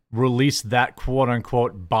to release that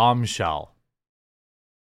quote-unquote bombshell.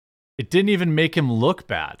 It didn't even make him look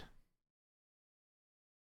bad.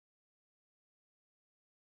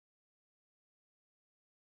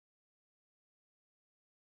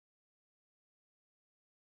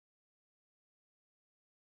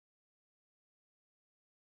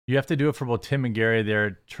 You have to do it for both Tim and Gary.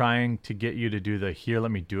 They're trying to get you to do the here,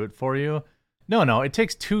 let me do it for you. No, it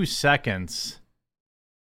takes 2 seconds.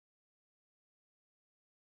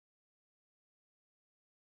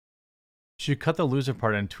 You should cut the loser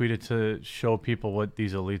part and tweet it to show people what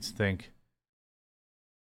these elites think.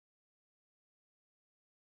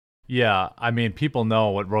 Yeah, I mean, people know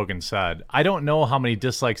what Rogan said. I don't know how many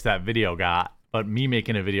dislikes that video got, but me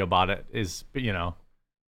making a video about it is,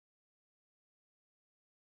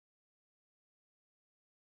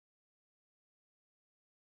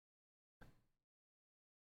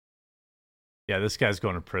 Yeah, this guy's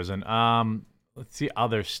going to prison. Let's see,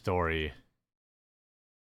 other story.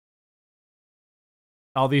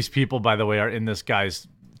 All these people, by the way, are in this guy's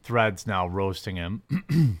threads now roasting him.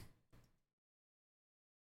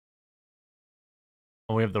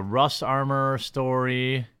 We have the Russ Armor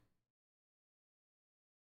story.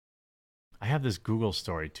 I have this Google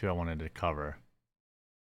story, too, I wanted to cover.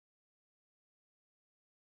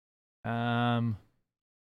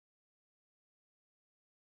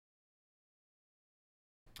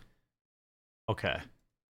 Okay.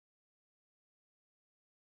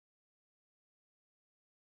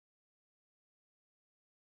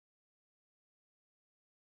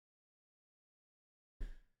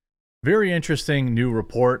 Very interesting new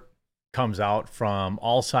report comes out from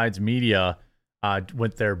All Sides Media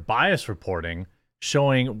with their bias reporting,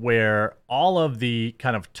 showing where all of the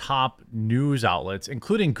kind of top news outlets,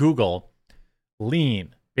 including Google,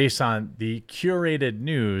 lean based on the curated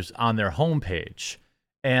news on their homepage.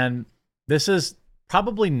 And this is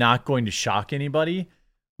probably not going to shock anybody,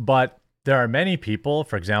 but there are many people,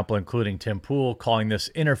 for example, including Tim Pool, calling this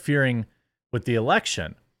interfering with the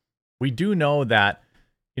election. We do know that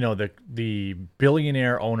the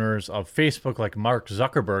billionaire owners of Facebook, like Mark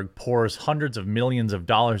Zuckerberg, pours hundreds of millions of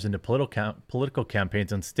dollars into political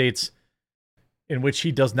campaigns in states in which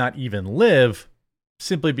he does not even live,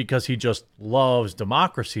 simply because he just loves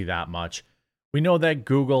democracy that much. We know that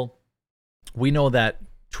Google, we know that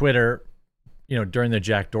Twitter, during the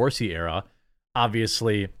Jack Dorsey era,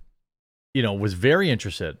 obviously, was very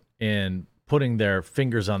interested in putting their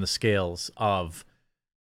fingers on the scales of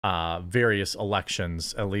various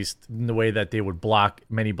elections, at least in the way that they would block,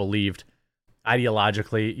 many believed,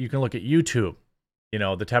 ideologically. You can look at YouTube,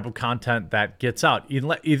 the type of content that gets out.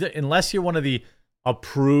 Unless you're one of the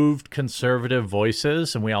approved conservative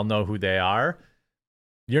voices, and we all know who they are,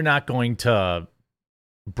 you're not going to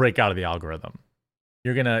break out of the algorithm.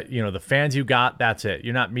 You're going to, the fans you got, that's it.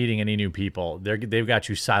 You're not meeting any new people. They've got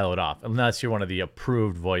you siloed off, unless you're one of the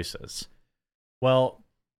approved voices. Well,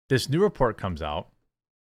 this new report comes out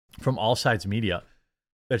from All Sides Media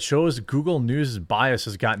that shows Google News' bias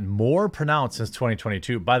has gotten more pronounced since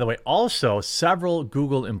 2022. By the way, also several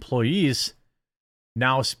Google employees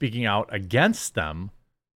now speaking out against them,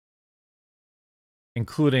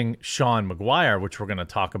 including Sean McGuire, which we're going to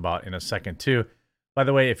talk about in a second too. By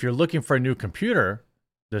the way, if you're looking for a new computer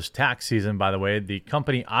this tax season, by the way, the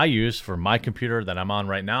company I use for my computer that I'm on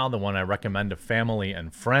right now, the one I recommend to family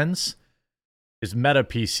and friends, is Meta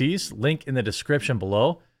PCs. Link in the description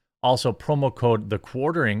below. Also, promo code The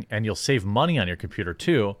Quartering, and you'll save money on your computer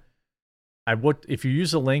too. If you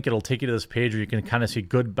use the link, it'll take you to this page where you can kind of see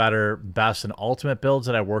good, better, best, and ultimate builds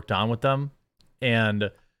that I worked on with them. And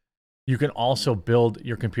you can also build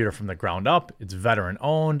your computer from the ground up. It's veteran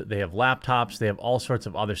owned. They have laptops. They have all sorts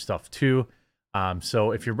of other stuff too.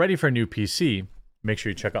 So if you're ready for a new PC, make sure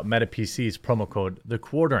you check out Meta PC's promo code The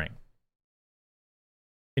Quartering.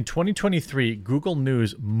 In 2023, Google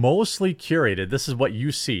News mostly curated. This is what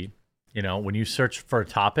you see, when you search for a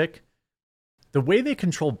topic. The way they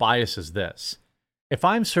control bias is this. If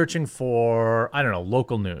I'm searching for,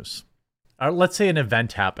 local news, or let's say an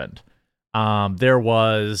event happened. There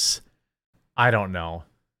was,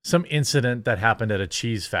 some incident that happened at a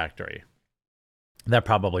cheese factory. That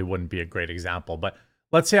probably wouldn't be a great example, but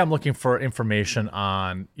let's say I'm looking for information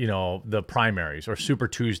on, the primaries or Super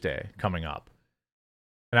Tuesday coming up.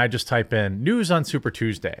 And I just type in news on Super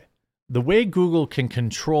Tuesday. The way Google can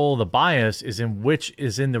control the bias is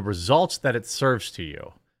in the results that it serves to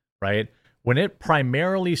you, right? When it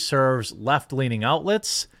primarily serves left-leaning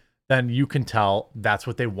outlets, then you can tell that's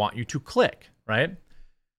what they want you to click, right?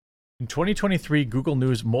 In 2023, Google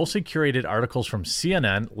News mostly curated articles from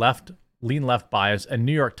CNN, lean left bias, and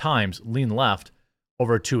New York Times, lean left,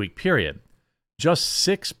 over a 2-week period. Just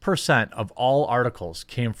 6% of all articles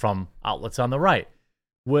came from outlets on the right,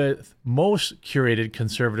 with most curated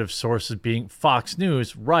conservative sources being Fox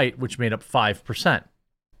News, right, which made up 5%.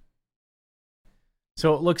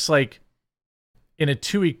 So it looks like in a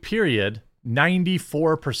 2-week period,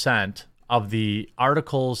 94% of the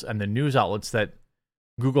articles and the news outlets that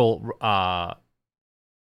Google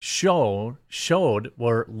showed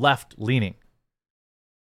were left-leaning.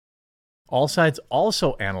 All Sides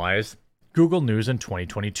also analyzed Google News in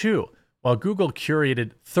 2022. While Google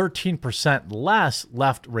curated 13% less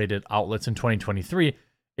left-rated outlets in 2023,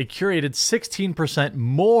 it curated 16%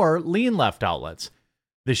 more lean left outlets.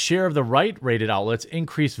 The share of the right-rated outlets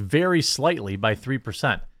increased very slightly by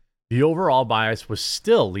 3%. The overall bias was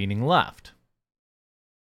still leaning left.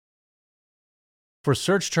 For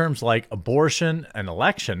search terms like abortion and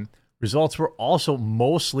election, results were also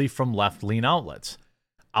mostly from left-lean outlets.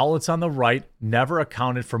 Outlets on the right never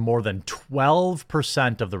accounted for more than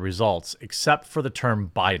 12% of the results, except for the term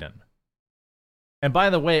Biden. And by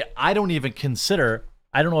the way, I don't even consider,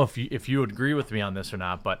 I don't know if you would agree with me on this or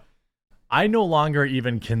not, but I no longer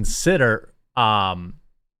even consider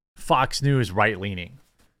Fox News right-leaning.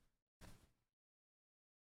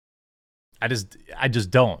 I just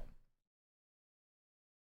don't.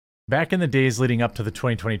 Back in the days leading up to the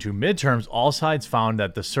 2022 midterms, All Sides found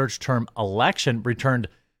that the search term election returned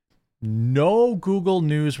no Google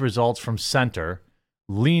News results from center,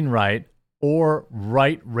 lean right, or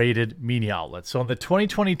right-rated media outlets. So in the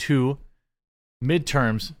 2022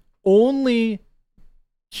 midterms, only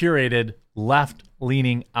curated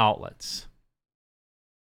left-leaning outlets.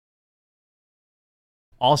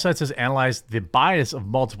 All Sides has analyzed the bias of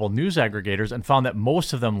multiple news aggregators and found that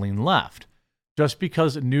most of them lean left. Just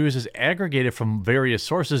because news is aggregated from various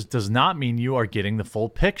sources does not mean you are getting the full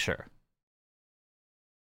picture.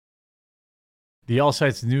 The All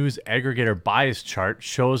Sides News aggregator bias chart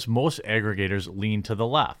shows most aggregators lean to the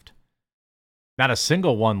left. Not a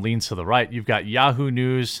single one leans to the right. You've got Yahoo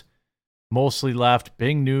News, mostly left,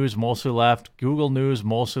 Bing News, mostly left, Google News,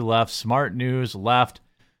 mostly left, Smart News, left,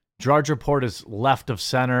 Drudge Report is left of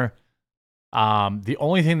center. The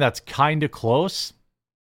only thing that's kind of close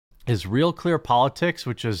is Real Clear Politics,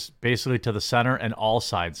 which is basically to the center, and All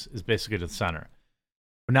Sides is basically to the center.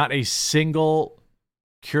 But not a single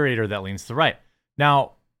curator that leans to the right.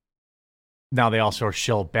 Now they also are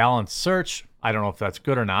Shill balanced search. I don't know if that's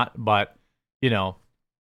good or not, but, you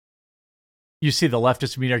see the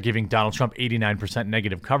leftist media are giving Donald Trump 89%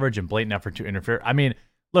 negative coverage and blatant effort to interfere. I mean,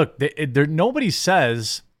 look, nobody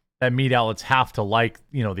says that media outlets have to like,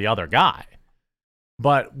 the other guy.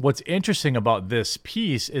 But what's interesting about this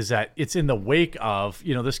piece is that it's in the wake of,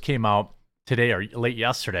 this came out today or late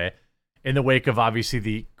yesterday, in the wake of obviously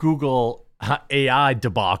the Google AI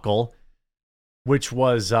debacle, which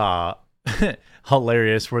was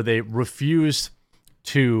hilarious, where they refused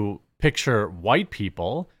to picture white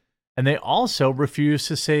people And they also refuse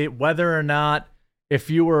to say whether or not, if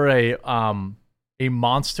you were a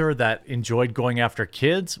monster that enjoyed going after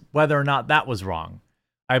kids, whether or not that was wrong.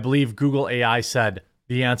 I believe Google AI said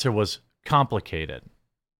the answer was complicated.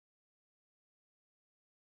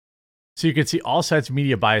 So you can see all sides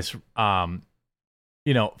media bias. Only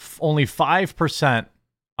 5%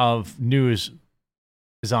 of news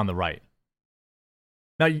is on the right.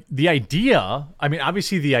 Now, the idea,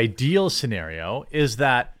 obviously the ideal scenario is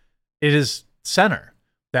that it is center,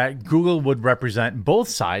 that Google would represent both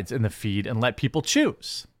sides in the feed and let people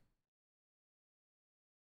choose.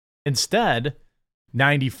 Instead,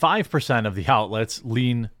 95% of the outlets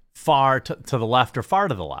lean far to the left or far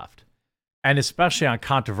to the left. And especially on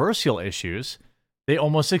controversial issues, they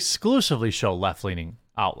almost exclusively show left-leaning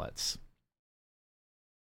outlets.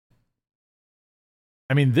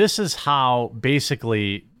 This is how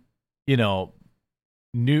basically,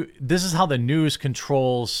 this is how the news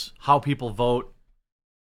controls how people vote,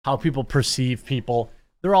 how people perceive people.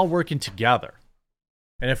 They're all working together.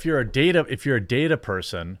 And if you're a data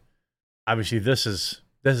person, obviously this is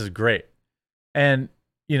great. And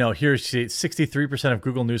here 63% of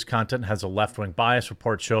Google News content has a left-wing bias.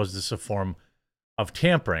 Report shows this is a form of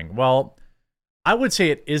tampering. Well, I would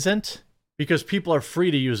say it isn't, because people are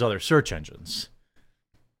free to use other search engines.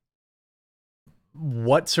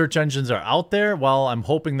 What search engines are out there? Well, I'm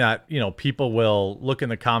hoping that, people will look in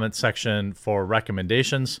the comments section for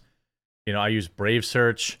recommendations. I use Brave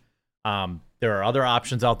Search. There are other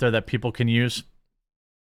options out there that people can use.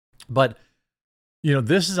 But,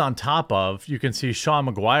 this is on top of, you can see Sean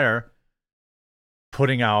McGuire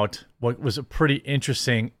putting out what was a pretty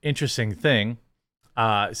interesting thing,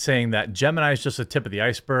 saying that Gemini is just the tip of the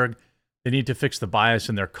iceberg. They need to fix the bias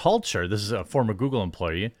in their culture. This is a former Google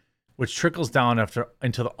employee, which trickles down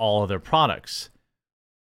into all of their products.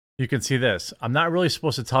 You can see this. I'm not really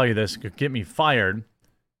supposed to tell you this. It could get me fired.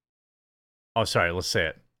 Oh, sorry. Let's say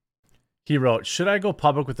it. He wrote, "Should I go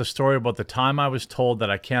public with the story about the time I was told that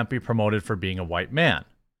I can't be promoted for being a white man?"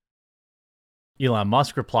 Elon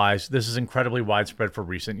Musk replies, "This is incredibly widespread for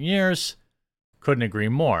recent years. Couldn't agree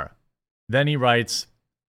more." Then he writes,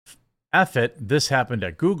 "F it, this happened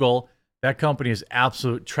at Google. That company is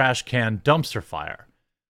absolute trash can dumpster fire."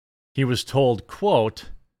 He was told,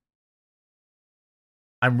 quote,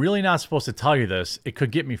 "I'm really not supposed to tell you this. It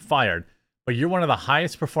could get me fired. But you're one of the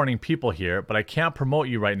highest performing people here, but I can't promote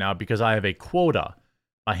you right now because I have a quota.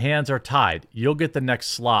 My hands are tied. You'll get the next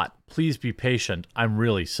slot. Please be patient. I'm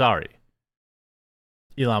really sorry."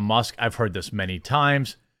 Elon Musk, I've heard this many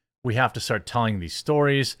times. We have to start telling these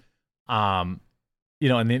stories. So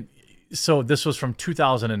this was from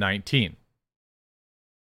 2019.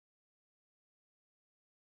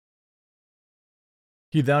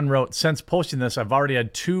 He then wrote, "Since posting this, I've already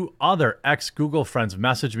had 2 other ex-Google friends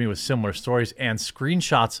message me with similar stories and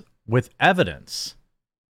screenshots with evidence."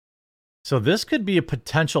 So this could be a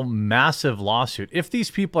potential massive lawsuit. If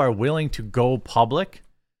these people are willing to go public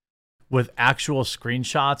with actual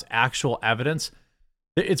screenshots, actual evidence,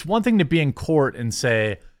 it's one thing to be in court and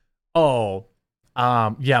say,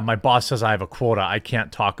 yeah, my boss says I have a quota. I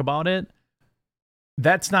can't talk about it.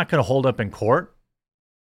 That's not going to hold up in court.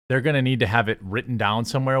 They're going to need to have it written down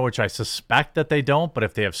somewhere, which I suspect that they don't. But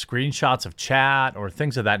if they have screenshots of chat or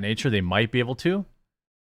things of that nature, they might be able to.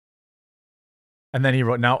 And then he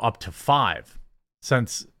wrote, now up to 5.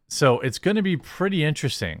 So it's going to be pretty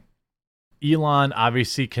interesting. Elon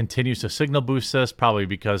obviously continues to signal boost this, probably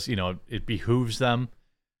because, it behooves them.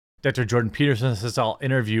 Dr. Jordan Peterson says, "I'll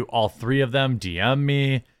interview all 3 of them. DM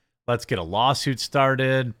me. Let's get a lawsuit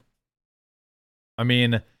started."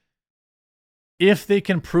 If they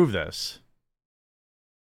can prove this,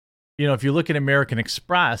 if you look at American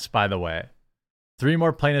Express, by the way, 3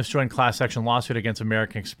 more plaintiffs joined class action lawsuit against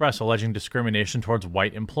American Express alleging discrimination towards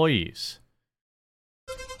white employees.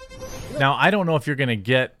 Now, I don't know if you're going to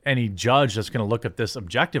get any judge that's going to look at this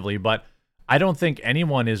objectively, but I don't think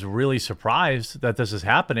anyone is really surprised that this is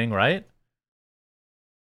happening, right?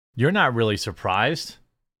 You're not really surprised.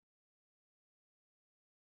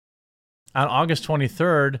 On August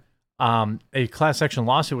 23rd, a class action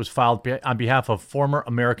lawsuit was filed on behalf of former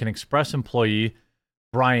American Express employee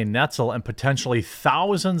Brian Netzel and potentially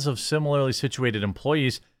thousands of similarly situated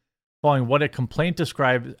employees following what a complaint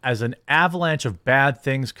described as an avalanche of bad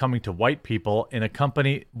things coming to white people in a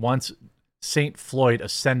company once St. Floyd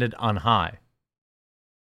ascended on high.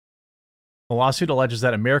 The lawsuit alleges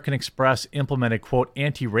that American Express implemented, quote,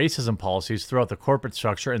 anti-racism policies throughout the corporate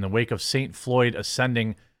structure in the wake of St. Floyd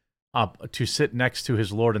ascending up to sit next to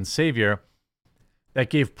his Lord and Savior that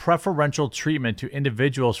gave preferential treatment to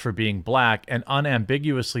individuals for being black and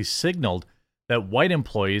unambiguously signaled that white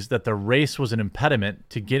employees that their race was an impediment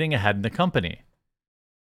to getting ahead in the company.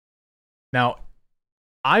 Now,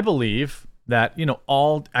 I believe that,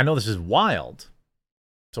 I know this is wild.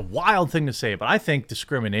 It's a wild thing to say, but I think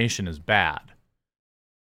discrimination is bad.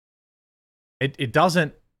 It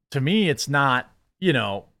doesn't, to me, it's not,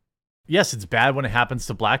 yes, it's bad when it happens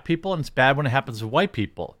to black people and it's bad when it happens to white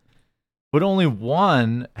people. But only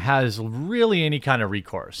one has really any kind of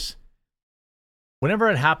recourse. Whenever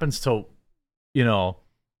it happens to,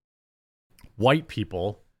 white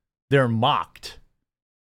people, they're mocked.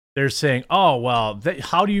 They're saying, "Oh, well,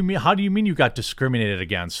 how do you mean you got discriminated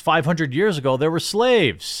against? 500 years ago, there were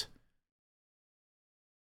slaves."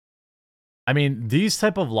 I mean, these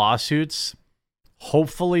type of lawsuits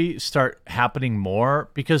hopefully start happening more,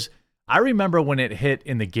 because I remember when it hit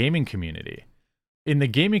in the gaming community. In the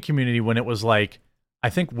gaming community, when it was like, I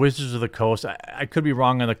think Wizards of the Coast, I could be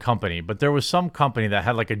wrong on the company, but there was some company that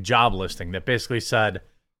had like a job listing that basically said,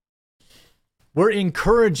 we're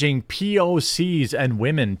encouraging POCs and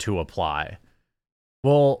women to apply.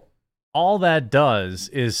 Well, all that does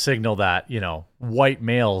is signal that, white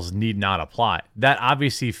males need not apply. That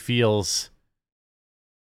obviously feels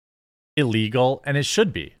illegal, and it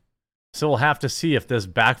should be. So we'll have to see if this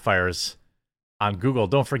backfires on Google.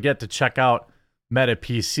 Don't forget to check out Meta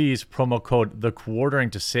PC's promo code The Quartering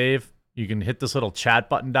to save. You can hit this little chat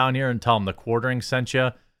button down here and tell them The Quartering sent you,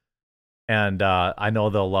 and I know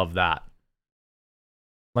they'll love that.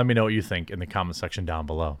 Let me know what you think in the comment section down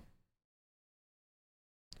below.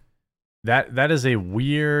 That is a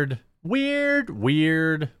weird.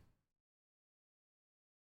 Google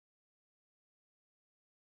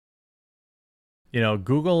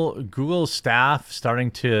staff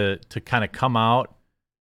starting to kind of come out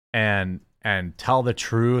and tell the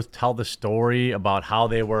truth, tell the story about how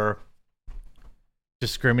they were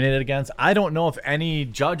discriminated against. I don't know if any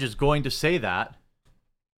judge is going to say that.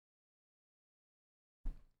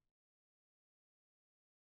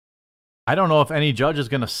 I don't know if any judge is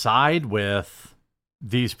going to side with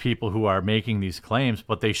these people who are making these claims,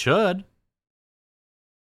 but they should.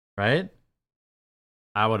 Right?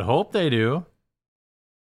 I would hope they do.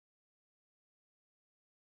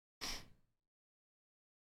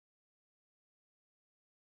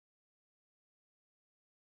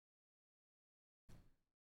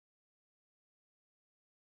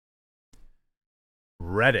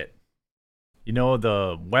 Reddit.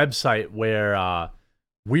 The website where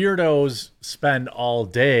weirdos spend all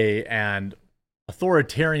day and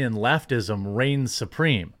authoritarian leftism reigns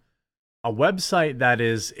supreme. A website that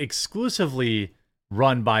is exclusively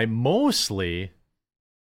run by mostly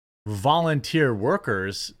volunteer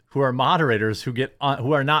workers who are moderators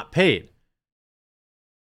who are not paid.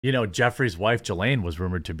 Jeffrey's wife Jelaine was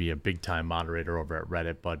rumored to be a big time moderator over at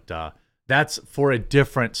Reddit, but that's for a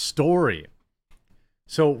different story.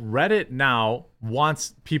 So Reddit now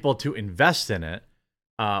wants people to invest in it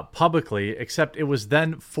publicly, except it was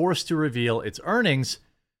then forced to reveal its earnings,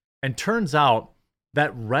 and turns out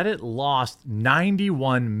that Reddit lost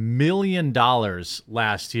 $91 million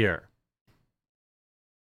last year.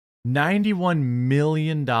 $91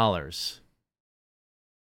 million.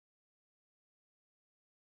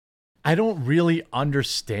 I don't really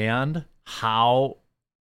understand how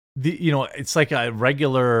it's like a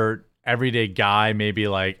regular everyday guy, maybe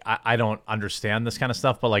like, I don't understand this kind of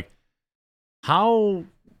stuff, but like, how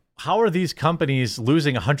are these companies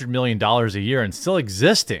losing $100 million a year and still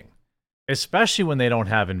existing, especially when they don't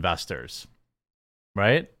have investors,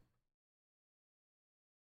 right?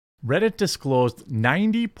 Reddit disclosed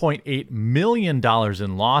 $90.8 million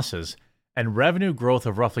in losses and revenue growth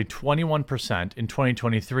of roughly 21% in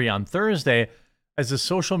 2023 on Thursday, as the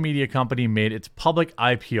social media company made its public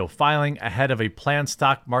IPO filing ahead of a planned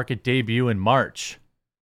stock market debut in March.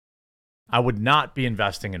 I would not be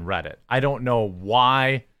investing in Reddit. I don't know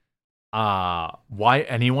why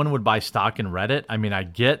anyone would buy stock in Reddit. I mean, I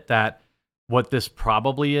get that what this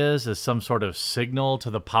probably is some sort of signal to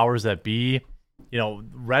the powers that be.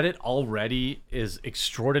 Reddit already is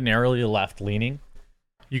extraordinarily left-leaning.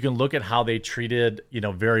 You can look at how they treated,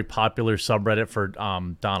 very popular subreddit for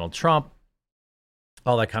Donald Trump,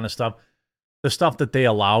 all that kind of stuff. The stuff that they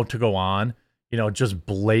allow to go on, just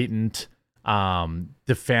blatant,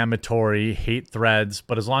 defamatory hate threads.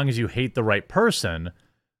 But as long as you hate the right person,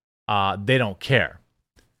 they don't care.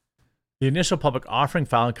 The initial public offering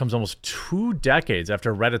filing comes almost 2 decades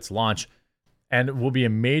after Reddit's launch, and will be a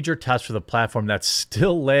major test for the platform that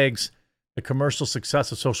still lags the commercial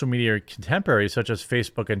success of social media contemporaries such as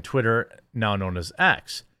Facebook and Twitter, now known as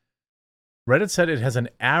X. Reddit said it has an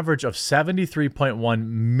average of 73.1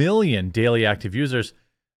 million daily active users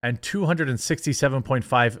and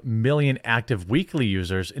 267.5 million active weekly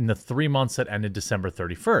users in the 3 months that ended December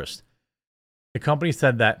 31st. The company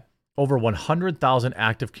said that over 100,000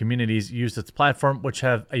 active communities used its platform, which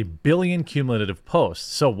have a billion cumulative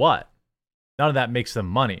posts. So what? None of that makes them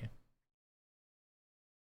money.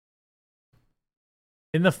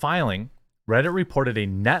 In the filing, Reddit reported a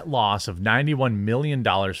net loss of $91 million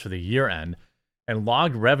for the year end and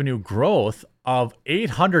logged revenue growth of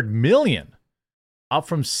 $800 million, up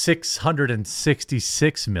from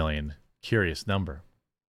 $666 million. Curious number.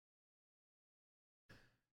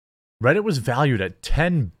 Reddit was valued at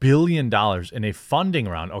 $10 billion in a funding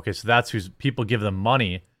round. Okay, so that's who's people give them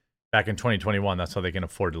money back in 2021. That's how they can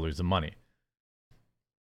afford to lose the money.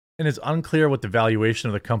 And it's unclear what the valuation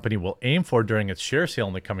of the company will aim for during its share sale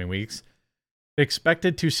in the coming weeks. It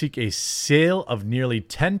expected to seek a sale of nearly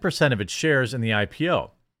 10% of its shares in the IPO.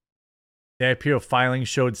 The IPO filing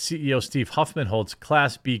showed CEO Steve Huffman holds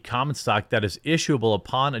Class B common stock that is issuable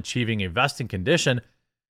upon achieving a vesting condition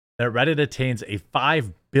that Reddit attains a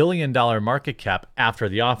 $5 billion market cap after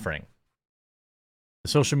the offering.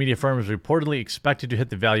 The social media firm is reportedly expected to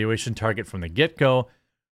hit the valuation target from the get-go.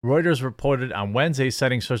 Reuters reported on Wednesday,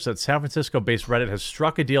 citing sources that San Francisco-based Reddit has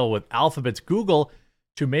struck a deal with Alphabet's Google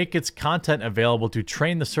to make its content available to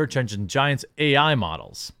train the search engine giant's AI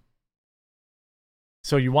models.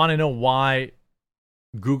 So you want to know why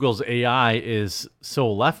Google's AI is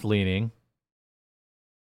so left-leaning?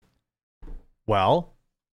 Well,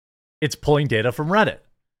 it's pulling data from Reddit.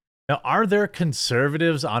 Now, are there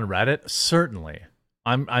conservatives on Reddit? Certainly.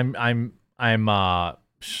 I'm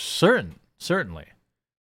certainly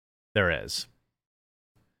there is.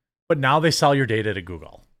 But now they sell your data to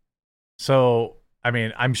Google. So, I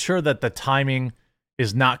mean, I'm sure that the timing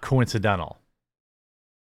is not coincidental.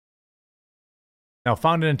 Now,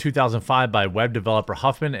 founded in 2005 by web developer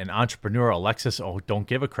Huffman and entrepreneur Alexis, don't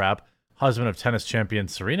give a crap, husband of tennis champion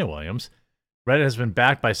Serena Williams, Reddit has been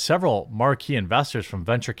backed by several marquee investors, from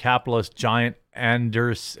venture capitalist giant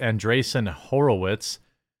Andreessen Horowitz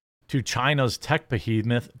to China's tech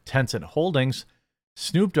behemoth Tencent Holdings.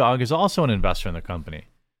 Snoop Dogg is also an investor in the company.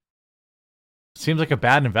 Seems like a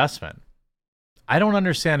bad investment. I don't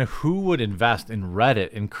understand who would invest in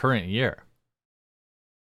Reddit in current year.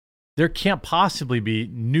 There can't possibly be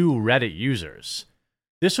new Reddit users.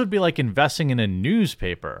 This would be like investing in a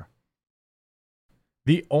newspaper.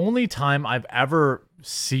 The only time I've ever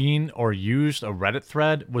seen or used a Reddit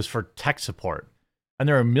thread was for tech support. And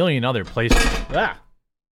there are a million other places.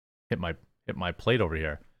 Hit my plate over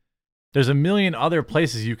here. There's a million other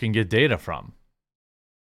places you can get data from.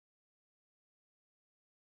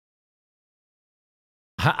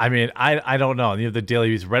 I mean, I don't know. The Daily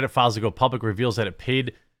Beast Reddit files to go public reveals that it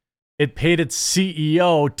paid its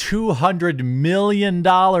CEO $200 million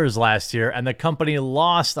last year, and the company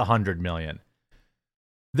lost $100 million.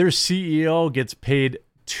 Their CEO gets paid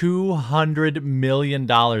 $200 million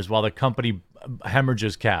while the company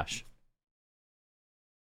hemorrhages cash.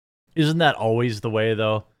 Isn't that always the way,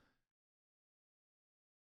 though?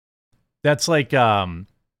 That's like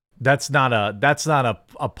that's not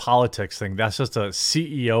a politics thing. That's just a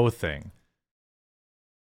CEO thing.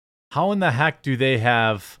 How in the heck do they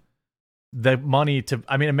have the money to?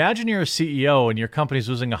 I mean, imagine you're a CEO and your company's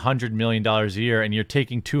losing $100 million a year, and you're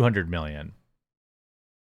taking $200 million.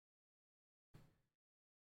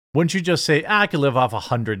 Wouldn't you just say, I could live off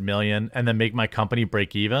 $100 million and then make my company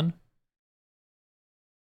break even?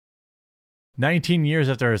 19 years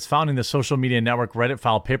after its founding, the social media network Reddit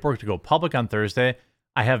filed paperwork to go public on Thursday.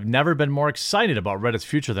 I have never been more excited about Reddit's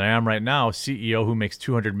future than I am right now, CEO who makes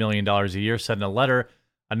 $200 million a year said in a letter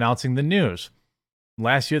announcing the news.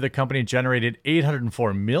 Last year, the company generated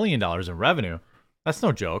 $804 million in revenue. That's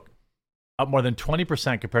no joke. Up more than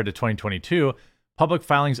 20% compared to 2022. Public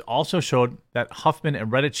filings also showed that Huffman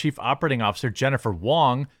and Reddit Chief Operating Officer Jennifer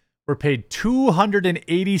Wong were paid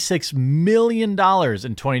 $286 million in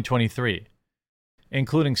 2023,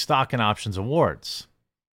 including stock and options awards.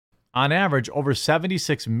 On average, over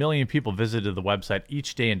 76 million people visited the website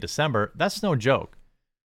each day in December. That's no joke.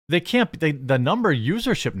 The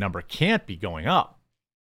usership number can't be going up.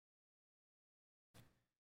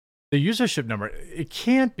 The usership number, it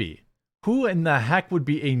can't be. Who in the heck would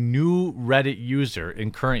be a new Reddit user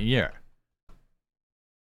in current year?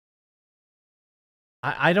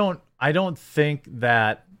 I don't think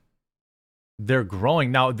that they're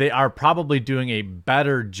growing. Now, they are probably doing a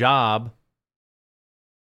better job.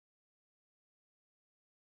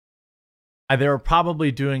 They're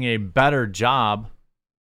probably doing a better job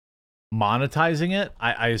monetizing it,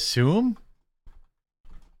 I assume.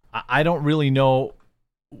 I don't really know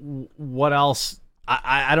what else.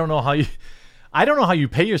 I don't know how you. I don't know how you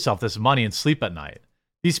pay yourself this money and sleep at night.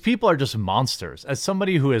 These people are just monsters. As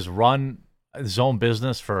somebody who has run his own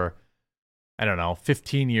business for, I don't know,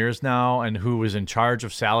 15 years now, and who was in charge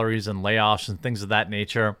of salaries and layoffs and things of that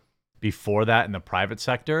nature before that in the private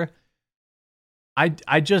sector,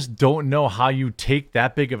 I just don't know how you take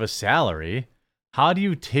that big of a salary. How do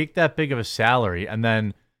you take that big of a salary and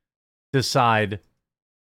then decide?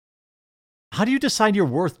 How do you decide you're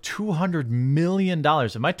worth $200 million?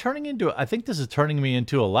 Am I turning into, I think this is turning me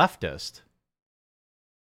into a leftist.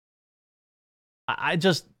 I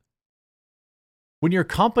just, when your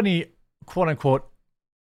company, quote unquote,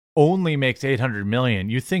 only makes 800 million,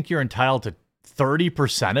 you think you're entitled to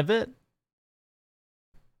 30% of it?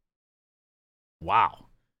 Wow.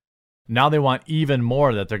 Now they want even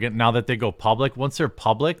more that they're getting, now that they go public. Once they're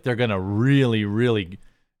public, they're going to really,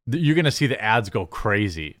 you're going to see the ads go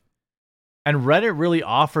crazy. And Reddit really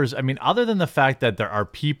offers, I mean, other than the fact that there are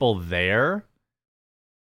people there,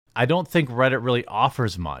 I don't think Reddit really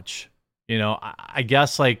offers much. You know, I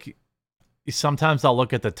guess like sometimes I'll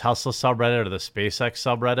look at the Tesla subreddit or the SpaceX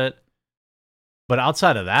subreddit, but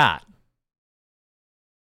outside of that,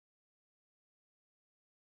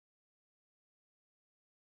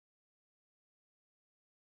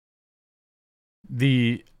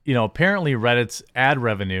 apparently Reddit's ad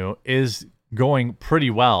revenue is going pretty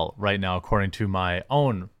well right now, according to my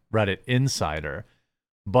own Reddit insider.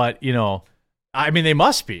 But, I mean, they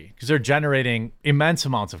must be, because they're generating immense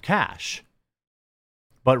amounts of cash.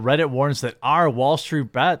 But Reddit warns that our Wall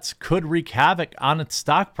Street bets could wreak havoc on its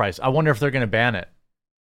stock price. I wonder if they're going to ban it.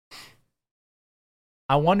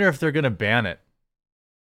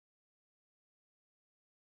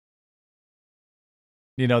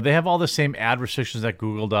 They have all the same ad restrictions that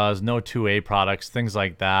Google does, no 2A products, things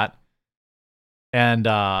like that. And,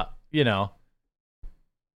 I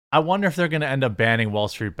wonder if they're going to end up banning Wall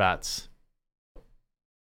Street bets.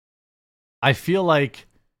 I feel like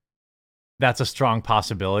that's a strong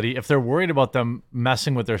possibility. If they're worried about them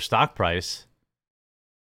messing with their stock price,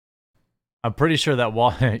 I'm pretty sure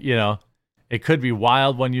that, it could be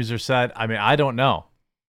wild, one user said. I mean, I don't know.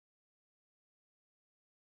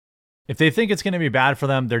 If they think it's going to be bad for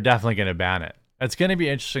them, they're definitely going to ban it. It's going to be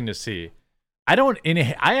interesting to see. I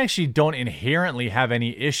actually don't inherently have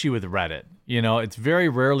any issue with Reddit. It's very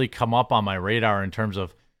rarely come up on my radar in terms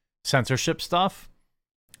of censorship stuff.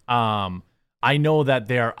 I know that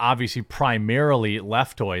they are obviously primarily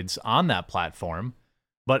leftoids on that platform,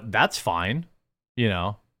 but that's fine.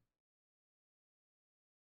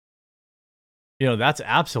 That's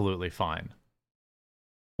absolutely fine.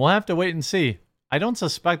 We'll have to wait and see. I don't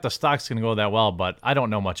suspect the stock's going to go that well, but I don't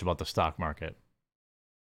know much about the stock market.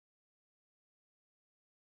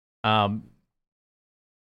 I'll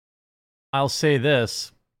say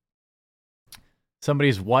this.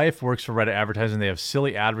 Somebody's wife works for Reddit advertising. They have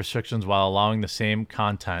silly ad restrictions while allowing the same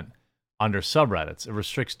content under subreddits. It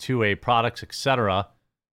restricts 2A products, etc.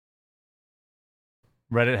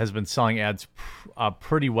 Reddit has been selling ads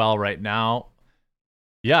pretty well right now.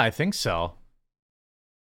 Yeah, I think so.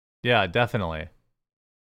 Yeah, definitely.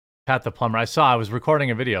 Pat the Plumber. I was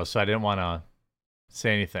recording a video, so I didn't want to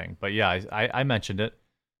say anything. But yeah, I mentioned it.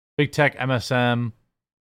 Big Tech, MSM.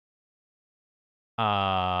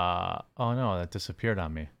 Oh no, that disappeared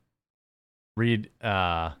on me. Read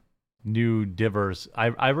new divers.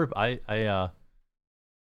 I read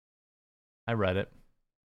it.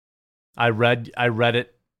 I read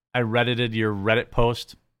it. I reddited your Reddit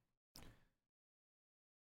post.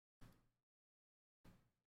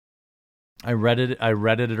 I reddited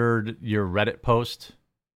your Reddit post.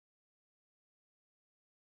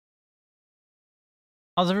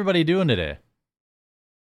 How's everybody doing today?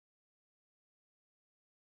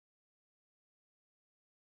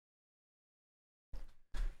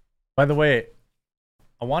 By the way,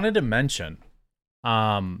 I wanted to mention,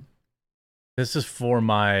 this is for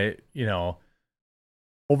my,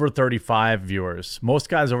 over 35 viewers. Most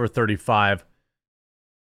guys over 35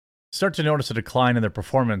 start to notice a decline in their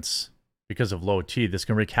performance because of low T. This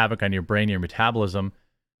can wreak havoc on your brain, your metabolism,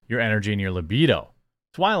 your energy, and your libido.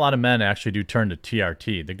 It's why a lot of men actually do turn to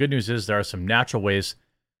TRT. The good news is there are some natural ways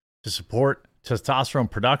to support testosterone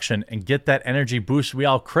production and get that energy boost we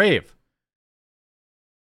all crave.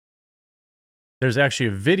 There's actually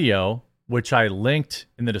a video, which I linked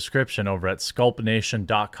in the description over at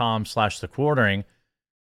sculptnation.com/thequartering.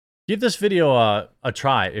 Give this video a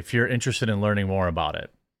try if you're interested in learning more about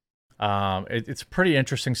it. It's pretty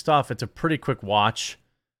interesting stuff. It's a pretty quick watch.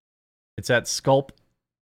 It's at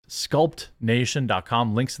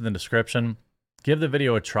sculptnation.com. Links in the description. Give the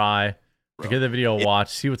video a try. Give the video a watch.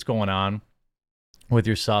 See what's going on with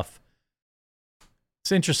your stuff.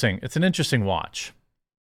 It's interesting. It's an interesting watch.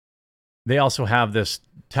 They also have this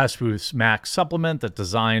Test Boost Max supplement that's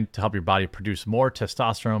designed to help your body produce more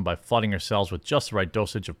testosterone by flooding your cells with just the right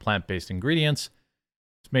dosage of plant-based ingredients.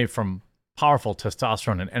 It's made from powerful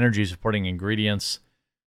testosterone and energy-supporting ingredients.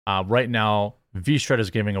 Right now, V-Shred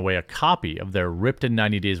is giving away a copy of their Ripped in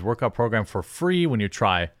 90 Days workout program for free when you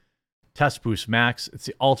try Test Boost Max. It's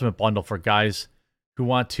the ultimate bundle for guys who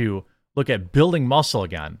want to look at building muscle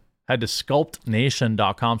again. Head to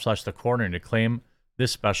sculptnation.com/thecorner to claim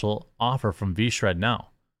this special offer from V-Shred now.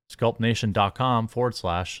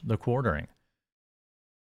 sculptnation.com/thequartering.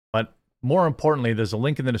 But more importantly, there's a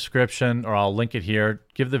link in the description, or I'll link it here.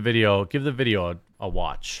 Give the video a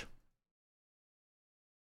watch.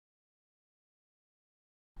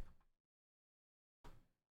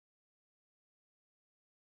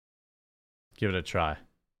 Give it a try.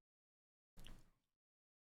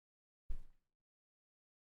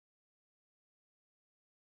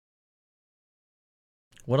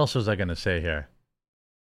 What else was I going to say here?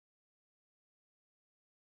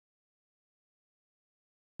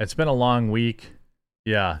 It's been a long week.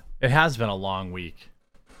 Yeah, it has been a long week.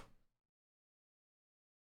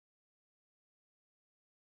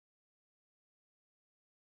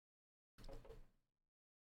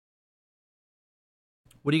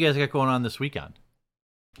 What do you guys got going on this weekend?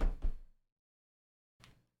 What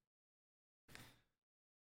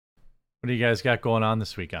do you guys got going on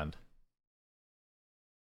this weekend?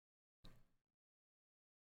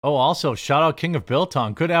 Oh, also, shout out King of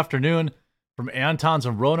Biltong. Good afternoon from Anton's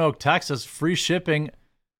in Roanoke, Texas. Free shipping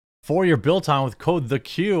for your Biltong with code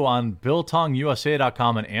THEQ on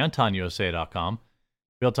BiltongUSA.com and AntonUSA.com.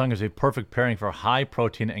 Biltong is a perfect pairing for high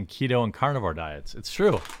protein and keto and carnivore diets. It's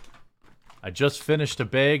true. I just finished a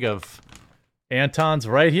bag of Anton's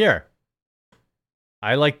right here.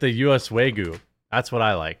 I like the US Wagyu. That's what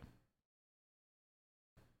I like.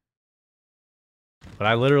 But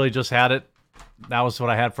I literally just had it. That was what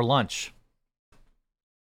I had for lunch.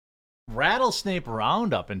 Rattlesnake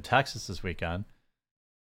Roundup in Texas this weekend.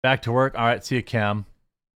 Back to work. All right, see you, Cam.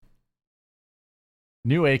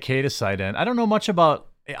 New AK to sight in. I don't know much about...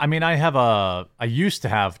 I mean, I used to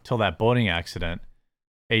have, till that boating accident,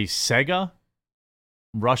 a Sega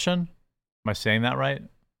Russian. Am I saying that right?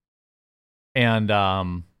 And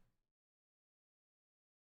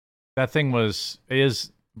that thing was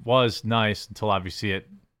nice until obviously it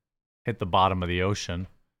hit the bottom of the ocean.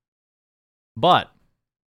 But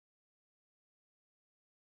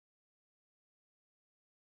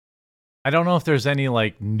I don't know if there's any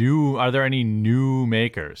are there any new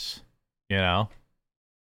makers, you know?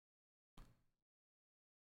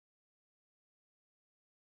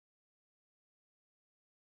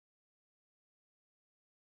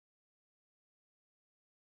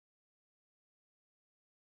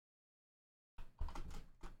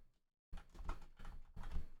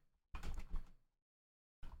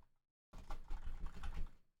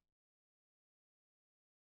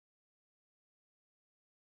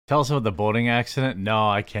 Tell us about the boating accident? No,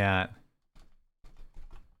 I can't.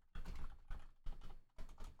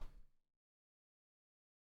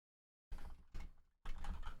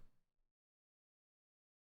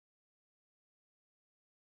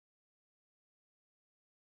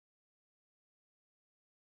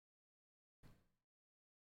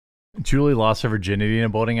 Julie lost her virginity in a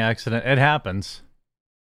boating accident. It happens.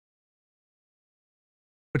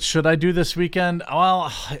 What should I do this weekend? Well,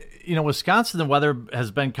 you know, Wisconsin, the weather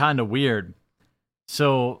has been kind of weird.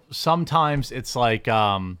 So sometimes it's like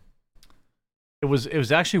it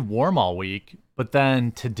was actually warm all week, but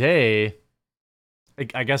then today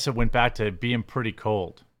I guess it went back to being pretty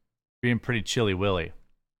cold, being pretty chilly willy.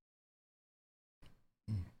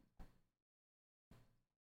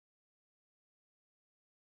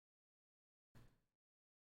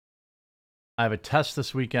 I have a test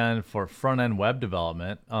this weekend for front-end web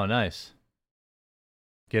development. Oh, nice.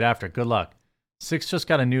 Get after it. Good luck. Six just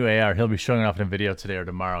got a new AR. He'll be showing off in a video today or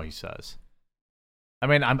tomorrow, he says. I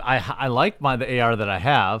mean, I like the AR that I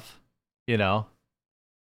have, you know.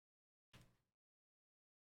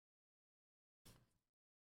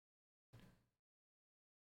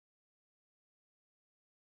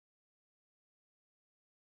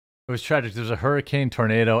 It was tragic. There was a hurricane,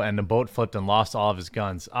 tornado, and the boat flipped and lost all of his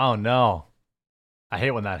guns. Oh, no. I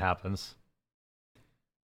hate when that happens.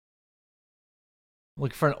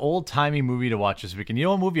 Looking for an old-timey movie to watch this weekend. You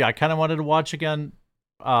know what movie I kind of wanted to watch again?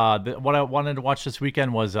 What I wanted to watch this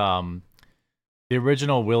weekend was the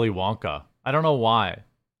original Willy Wonka. I don't know why.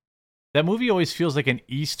 That movie always feels like an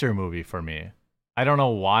Easter movie for me. I don't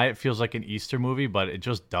know why it feels like an Easter movie, but it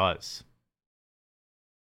just does.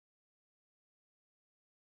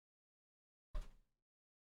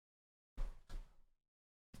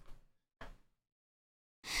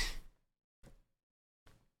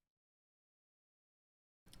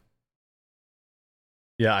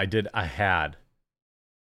 Yeah, I did. I had.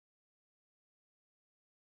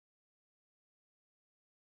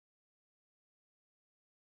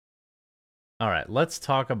 All right, let's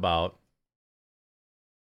talk about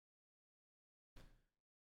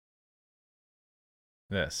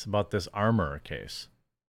this armorer case.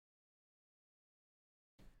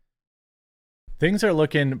 Things are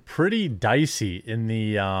looking pretty dicey in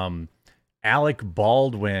the Alec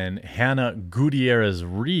Baldwin, Hannah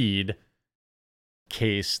Gutierrez-Reed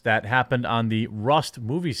case that happened on the Rust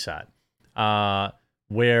movie set,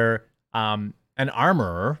 where an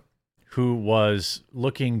armorer who was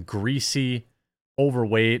looking greasy,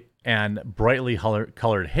 overweight, and brightly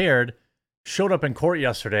colored haired showed up in court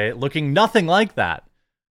yesterday looking nothing like that,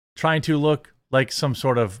 trying to look like some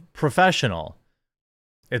sort of professional.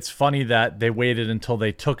 It's funny that they waited until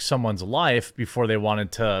they took someone's life before they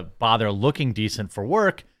wanted to bother looking decent for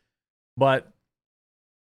work, but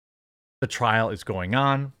the trial is going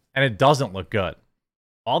on, and it doesn't look good.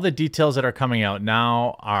 All the details that are coming out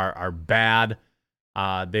now are bad.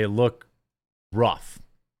 They look rough.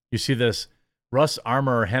 You see this Rust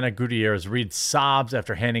armorer Hannah Gutierrez-Reed sobs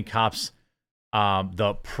after handing cops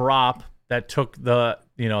the prop that took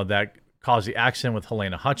that caused the accident with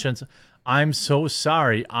Helena Hutchins. I'm so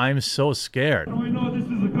sorry. I'm so scared. I know this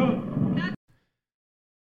is a good.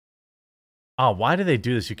 Oh, why do they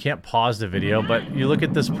do this? You can't pause the video, but you look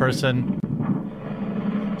at this person.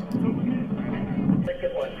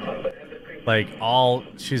 Like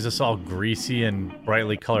she's just all greasy and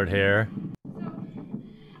brightly colored hair.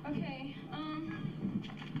 Okay,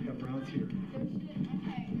 we got browns here.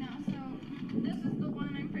 Okay, now this is the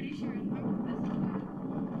one I'm pretty sure.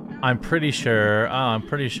 I'm pretty sure. Oh, I'm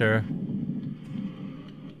pretty sure.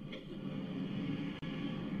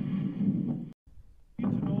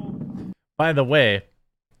 By the way,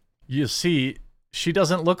 you see, she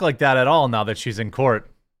doesn't look like that at all now that she's in court.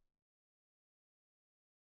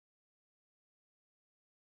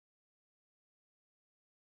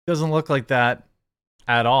 Doesn't look like that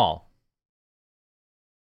at all.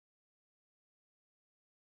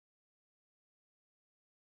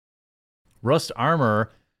 Rust armorer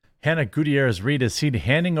Hannah Gutierrez-Reed is seen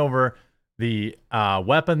handing over the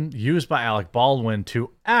weapon used by Alec Baldwin to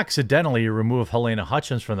accidentally remove Helena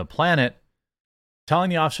Hutchins from the planet,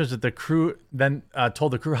 telling the officers that the crew then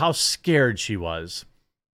told the crew how scared she was.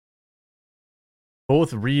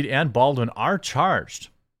 Both Reed and Baldwin are charged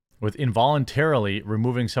with involuntarily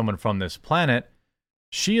removing someone from this planet.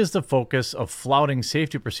 She is the focus of flouting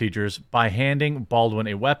safety procedures by handing Baldwin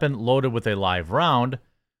a weapon loaded with a live round.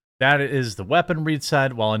 That is the weapon, Reed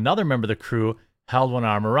said, while another member of the crew held one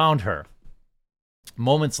arm around her.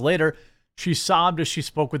 Moments later, she sobbed as she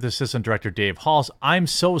spoke with Assistant Director Dave Halls. I'm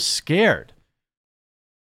so scared.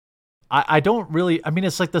 I don't really, I mean,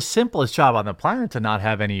 it's like the simplest job on the planet to not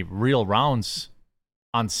have any real rounds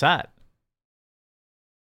on set.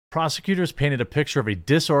 Prosecutors painted a picture of a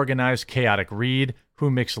disorganized, chaotic Reed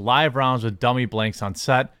who mixed live rounds with dummy blanks on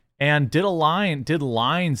set and did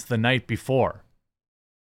lines the night before.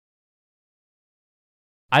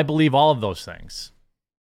 I believe all of those things.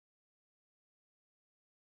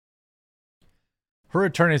 Her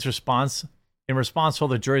attorney's response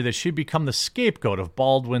told the jury that she'd become the scapegoat of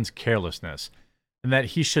Baldwin's carelessness and that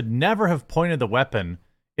he should never have pointed the weapon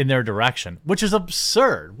in their direction, which is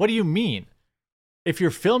absurd. What do you mean? If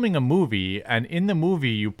you're filming a movie and in the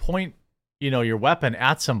movie you point, your weapon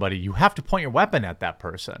at somebody, you have to point your weapon at that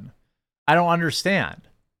person. I don't understand.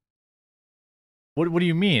 What do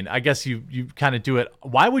you mean? I guess you kind of do it.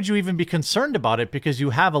 Why would you even be concerned about it? Because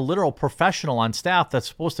you have a literal professional on staff that's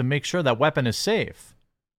supposed to make sure that weapon is safe.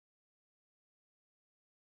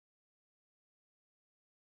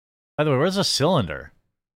 By the way, where's the cylinder?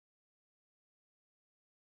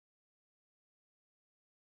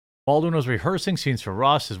 Baldwin was rehearsing scenes for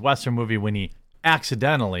Ross, his Western movie, when he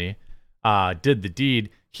accidentally did the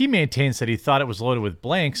deed. He maintains that he thought it was loaded with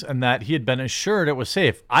blanks and that he had been assured it was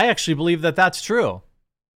safe. I actually believe that that's true.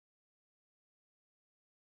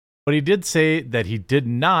 But he did say that he did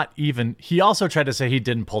not even... He also tried to say he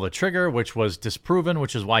didn't pull the trigger, which was disproven,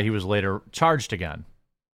 which is why he was later charged again.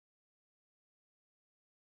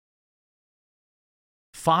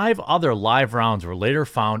 5 other live rounds were later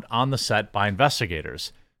found on the set by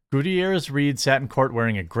investigators. Gutierrez-Reed sat in court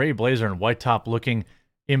wearing a gray blazer and white top, looking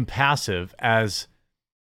impassive as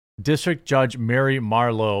District Judge Mary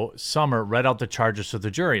Marlowe Summer read out the charges to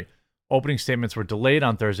the jury. Opening statements were delayed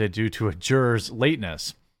on Thursday due to a juror's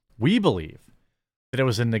lateness. We believe that it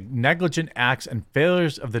was in the negligent acts and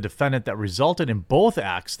failures of the defendant that resulted in both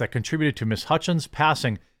acts that contributed to Miss Hutchins'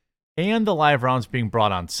 passing and the live rounds being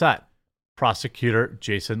brought on set. prosecutor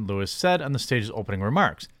Jason Lewis said on the stage's opening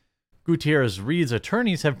remarks. Gutierrez-Reed's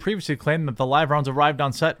attorneys have previously claimed that the live rounds arrived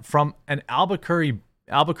on set from an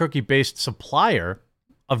Albuquerque-based supplier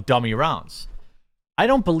of dummy rounds. I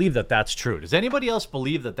don't believe that that's true. Does anybody else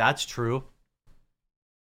believe that that's true?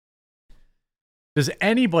 Does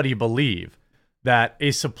anybody believe that a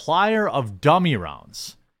supplier of dummy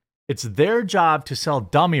rounds, it's their job to sell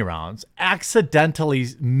dummy rounds, accidentally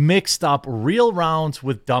mixed up real rounds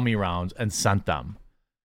with dummy rounds and sent them?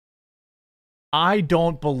 I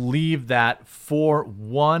don't believe that for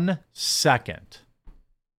 1 second.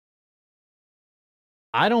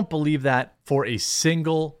 I don't believe that for a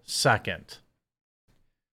single second.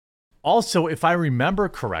 Also, if I remember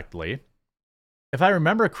correctly,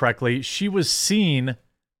 she was seen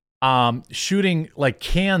shooting like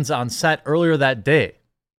cans on set earlier that day.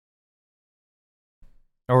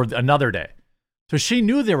 Or another day. So she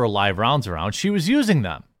knew there were live rounds around. She was using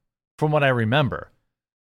them, from what I remember.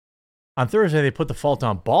 On Thursday, they put the fault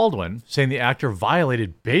on Baldwin, saying the actor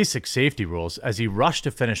violated basic safety rules as he rushed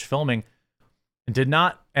to finish filming and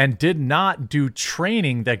did not do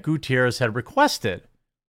training that Gutierrez had requested.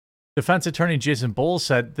 Defense attorney Jason Bowles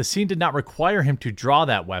said the scene did not require him to draw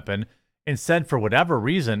that weapon. Instead, for whatever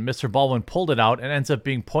reason, Mr. Baldwin pulled it out and ends up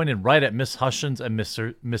being pointed right at Miss Hutchins and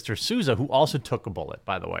Mr. Souza, who also took a bullet,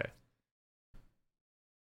 by the way.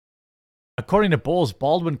 According to Bowles,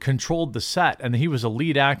 Baldwin controlled the set, and he was a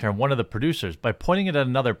lead actor and one of the producers. By pointing it at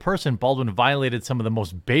another person, Baldwin violated some of the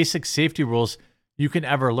most basic safety rules you can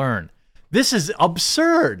ever learn. This is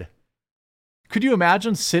absurd. Could you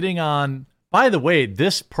imagine sitting on... By the way,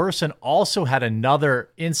 this person also had another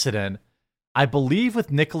incident, I believe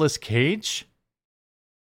with Nicolas Cage.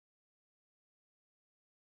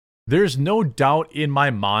 There's no doubt in my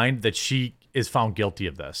mind that she is found guilty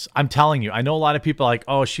of this. I'm telling you, I know a lot of people are like,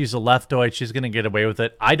 oh, she's a leftoid, she's going to get away with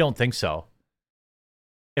it. I don't think so.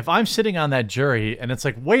 If I'm sitting on that jury and it's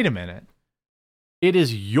like, wait a minute, it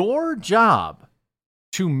is your job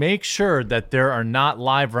to make sure that there are not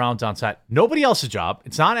live rounds on set. Nobody else's job.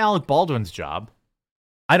 It's not Alec Baldwin's job.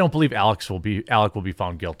 I don't believe Alec will be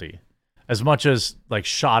found guilty. As much as like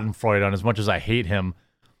Schadenfreude on, as much as I hate him,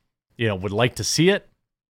 would like to see it,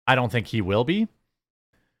 I don't think he will be.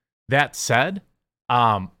 That said,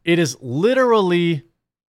 it is literally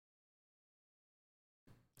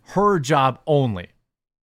her job only.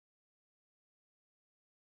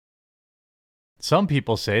 Some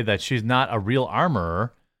people say that she's not a real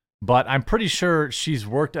armorer, but I'm pretty sure she's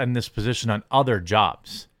worked in this position on other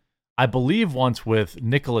jobs. I believe once with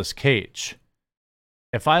Nicolas Cage.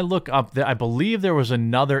 If I look up, I believe there was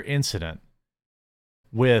another incident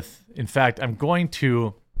with, in fact, I'm going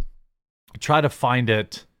to try to find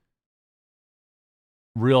it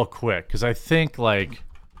real quick, because I think like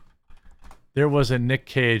there was a Nick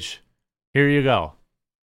Cage. Here you go.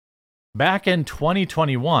 Back in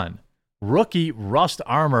 2021, rookie Rust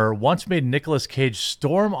Armor once made Nicolas Cage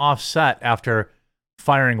storm off set after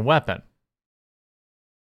firing a weapon.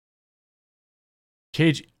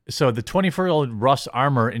 So the 24-year-old Rust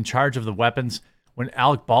Armor in charge of the weapons when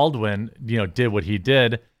Alec Baldwin, did what he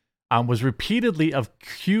did, was repeatedly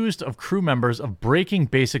accused of crew members of breaking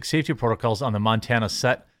basic safety protocols on the Montana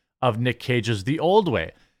set of Nick Cage's The Old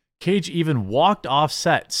Way. Cage even walked off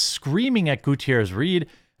set screaming at Gutierrez-Reed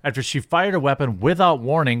after she fired a weapon without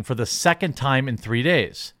warning for the second time in 3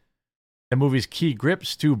 days. The movie's key grip,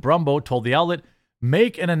 Stu Brumbo, told the outlet,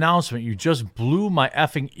 "Make an announcement, you just blew my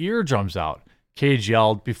effing eardrums out," Cage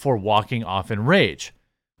yelled before walking off in rage.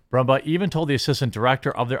 Brumbo even told the assistant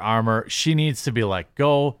director of their armor she needs to be let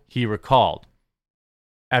go, he recalled.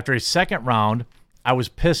 After a second round, "I was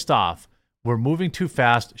pissed off. We're moving too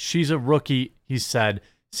fast. She's a rookie," he said,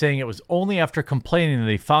 saying it was only after complaining that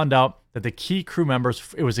he found out that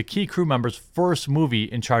it was a key crew member's first movie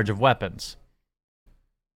in charge of weapons.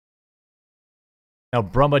 Now,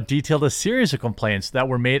 Brumba detailed a series of complaints that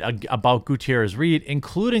were made about Gutierrez-Reed,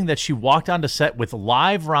 including that she walked onto set with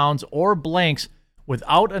live rounds or blanks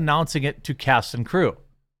without announcing it to cast and crew.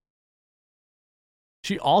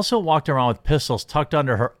 She also walked around with pistols tucked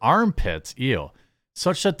under her armpits,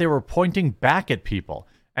 such that they were pointing back at people,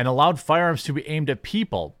 and allowed firearms to be aimed at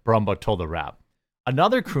people, Brumba told the Wrap.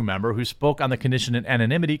 Another crew member who spoke on the condition in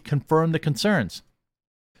anonymity confirmed the concerns.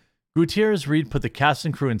 Gutierrez-Reed put the cast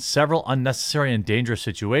and crew in several unnecessary and dangerous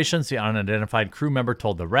situations, the unidentified crew member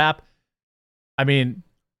told the Wrap. I mean,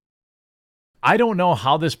 I don't know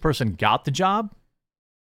how this person got the job,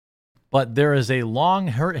 but there is a long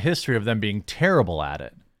history of them being terrible at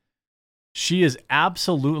it. She is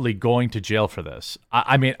absolutely going to jail for this.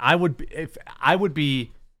 I'm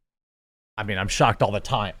shocked all the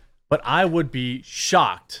time, but I would be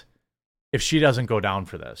shocked if she doesn't go down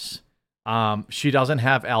for this. She doesn't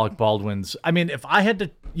have Alec Baldwin's. I mean, if I had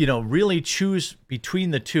to, really choose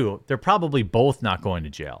between the two, they're probably both not going to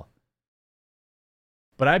jail.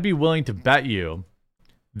 But I'd be willing to bet you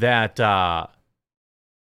that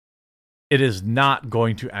it is not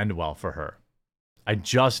going to end well for her. I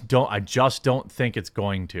just don't think it's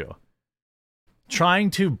going to.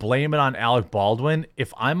 Trying to blame it on Alec Baldwin,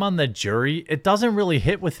 if I'm on the jury, it doesn't really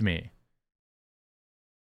hit with me.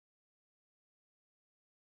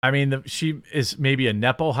 I mean, she is maybe a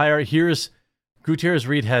Nepo hire. Here's Gutierrez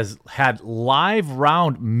Reed has had live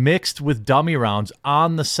round mixed with dummy rounds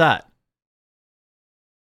on the set.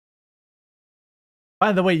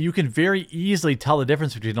 By the way, you can very easily tell the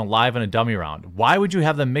difference between a live and a dummy round. Why would you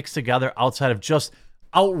have them mixed together outside of just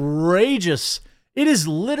outrageous? It is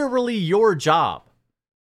literally your job.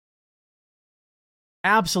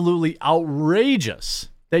 Absolutely outrageous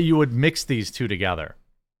that you would mix these two together.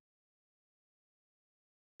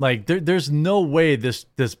 Like, there's no way this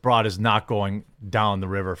broad is not going down the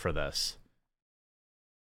river for this.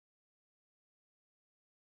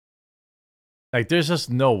 Like, there's just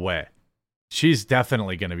no way. She's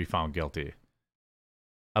definitely going to be found guilty.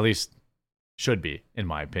 At least, should be, in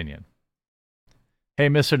my opinion. Hey,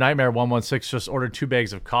 Mr. Nightmare 116 just ordered 2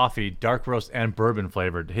 bags of coffee, dark roast and bourbon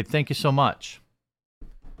flavored. Hey, thank you so much.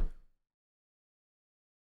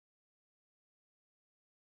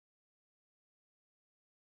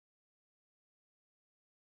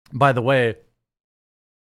 By the way,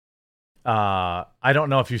 I don't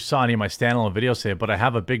know if you saw any of my standalone videos today, but I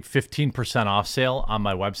have a big 15% off sale on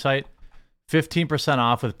my website. 15%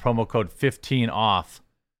 off with promo code 15OFF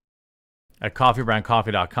at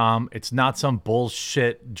coffeebrandcoffee.com. It's not some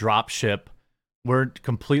bullshit drop ship. We're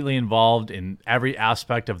completely involved in every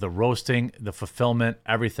aspect of the roasting, the fulfillment,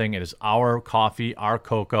 everything. It is our coffee, our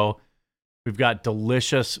cocoa. We've got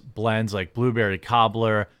delicious blends like blueberry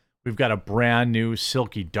cobbler. We've got a brand new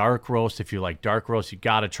silky dark roast. If you like dark roast, you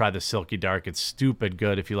got to try the silky dark. It's stupid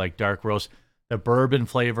good if you like dark roast. The bourbon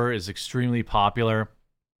flavor is extremely popular.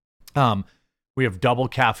 We have double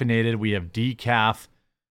caffeinated. We have decaf,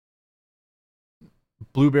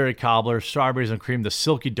 blueberry cobbler, strawberries and cream. The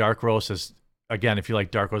silky dark roast is, again, if you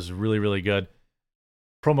like dark roast, is really, really good.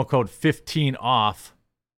 Promo code 15OFF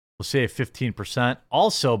will save 15%.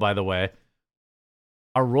 Also, by the way,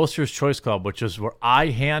 our Roaster's Choice Club, which is where I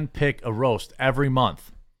hand pick a roast every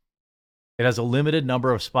month. It has a limited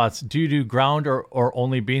number of spots. Do you do ground or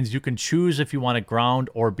only beans? You can choose if you want it ground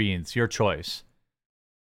or beans. Your choice.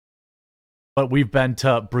 But we've been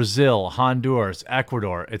to Brazil, Honduras,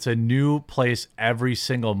 Ecuador. It's a new place every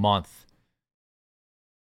single month.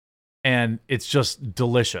 And it's just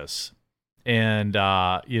delicious. And,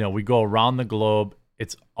 we go around the globe.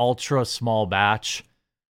 It's ultra small batch.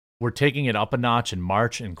 We're taking it up a notch in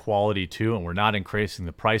March in quality too, and we're not increasing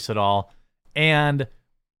the price at all. And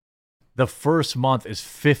the first month is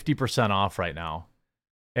 50% off right now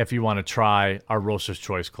if you want to try our Roaster's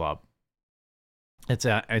Choice Club.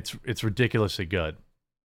 It's ridiculously good.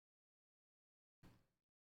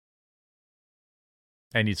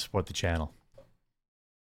 And you support the channel.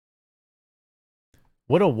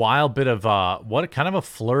 What a wild bit of what kind of a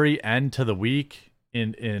flurry end to the week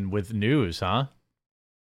in with news, huh?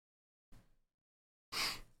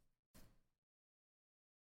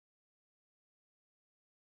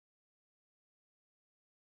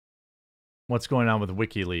 What's going on with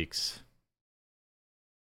WikiLeaks?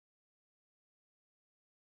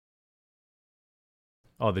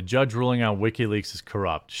 Oh, the judge ruling on WikiLeaks is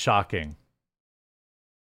corrupt. Shocking.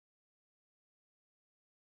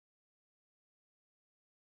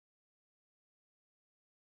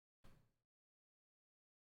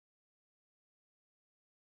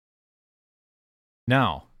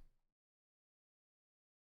 Now,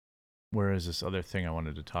 where is this other thing I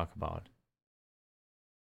wanted to talk about?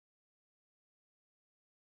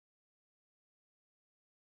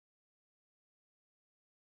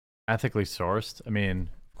 Ethically sourced? I mean,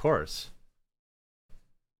 of course.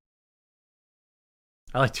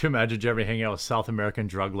 I like to imagine Jeffrey hanging out with South American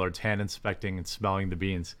drug lords, hand inspecting and smelling the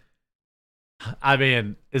beans. I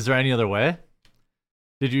mean, is there any other way?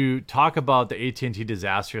 Did you talk about the AT&T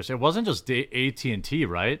disaster? It wasn't just AT&T,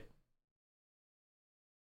 right?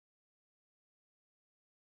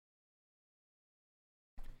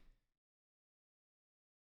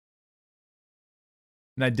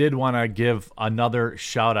 And I did want to give another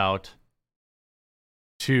shout out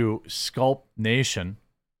to Sculpt Nation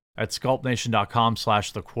at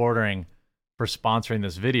sculptnation.com/thequartering for sponsoring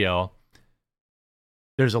this video.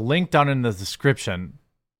 There's a link down in the description,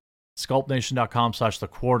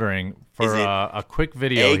 sculptnation.com/thequartering for a quick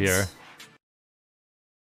video eggs? here.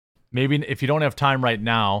 Maybe if you don't have time right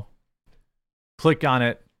now, click on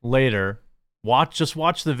it later. Just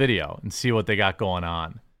watch the video and see what they got going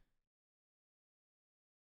on.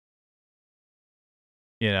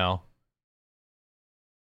 You know,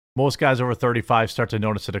 most guys over 35 start to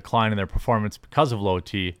notice a decline in their performance because of low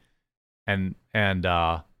T, and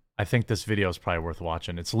I think this video is probably worth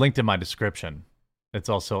watching. It's linked in my description. It's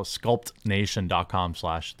also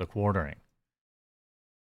sculptnation.com/thequartering.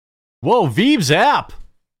 Whoa, Veeb's app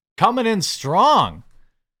coming in strong.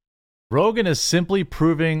 Rogan is simply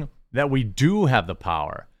proving that we do have the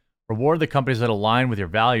power. Reward the companies that align with your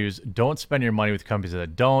values. Don't spend your money with companies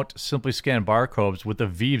that don't. Simply scan barcodes with the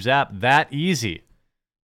Veeb's app. That easy.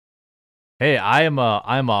 Hey, I'm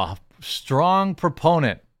a strong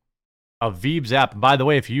proponent of Veeb's app. By the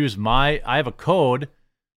way, if you use I have a code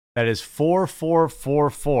that is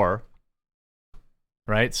 4444.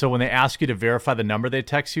 Right? So when they ask you to verify the number they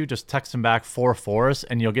text you, just text them back 4 4s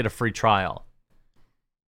and you'll get a free trial.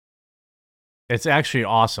 It's actually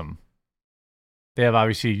awesome. They have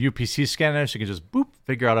obviously UPC scanners, so you can just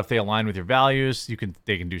figure out if they align with your values.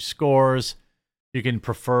 They can do scores. You can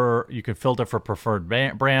filter for preferred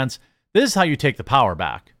brands. This is how you take the power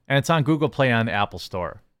back. And it's on Google Play and Apple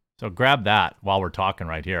Store. So grab that while we're talking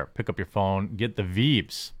right here. Pick up your phone, get the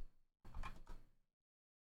Veebs.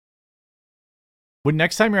 When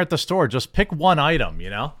next time you're at the store, just pick one item,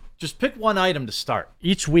 you know? Just pick one item to start.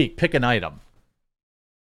 Each week, pick an item.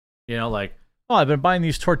 You know, like, oh, I've been buying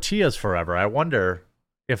these tortillas forever. I wonder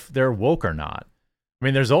if they're woke or not. I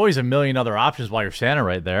mean, there's always a million other options while you're standing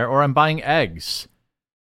right there. Or I'm buying eggs.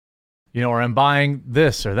 You know, or I'm buying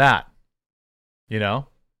this or that. You know?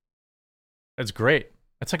 That's great.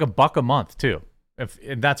 It's like $1 a month, too.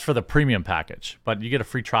 And that's for the premium package. But you get a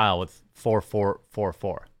free trial with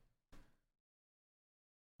 4444.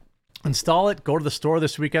 Install it, go to the store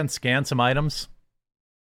this weekend, scan some items.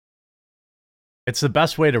 It's the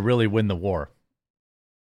best way to really win the war.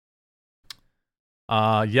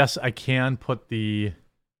 Yes, I can put the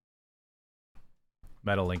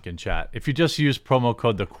meta link in chat. If you just use promo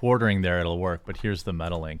code the quartering there, it'll work. But here's the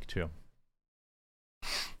meta link too.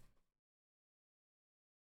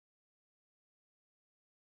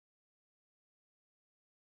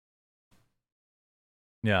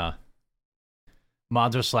 Yeah.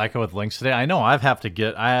 Mods are slacking with links today. I know. I've had to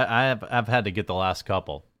get the last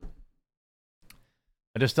couple.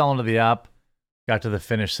 I just downloaded the app, got to the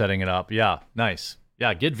finish setting it up. Yeah, nice.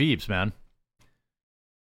 Yeah, get Veebs, man.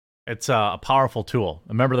 It's a powerful tool.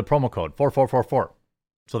 Remember the promo code 4444,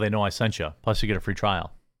 so they know I sent you. Plus, you get a free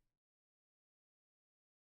trial.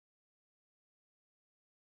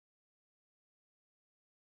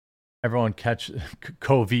 Everyone catch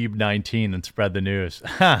COVID-19 and spread the news.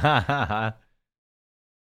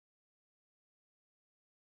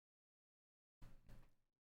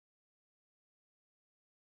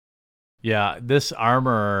 Yeah, this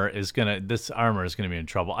armor is gonna be in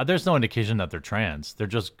trouble. There's no indication that they're trans. They're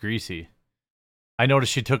just greasy. I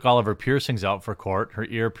noticed she took all of her piercings out for court. Her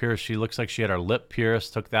ear pierced. She looks like she had her lip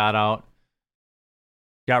pierced. Took that out.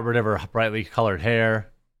 Got rid of her brightly colored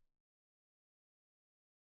hair.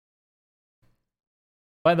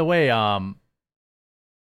 By the way,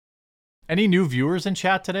 any new viewers in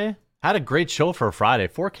chat today? Had a great show for a Friday.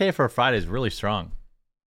 4K for a Friday is really strong.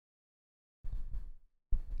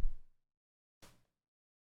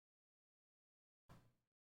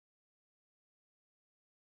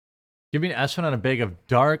 Give me an estimate on a bag of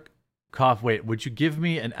dark coffee. Wait, would you give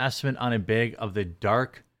me an estimate on a bag of the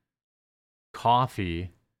dark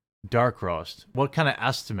coffee dark roast? What kind of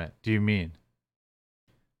estimate do you mean?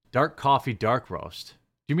 Dark coffee dark roast.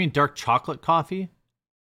 Do you mean dark chocolate coffee?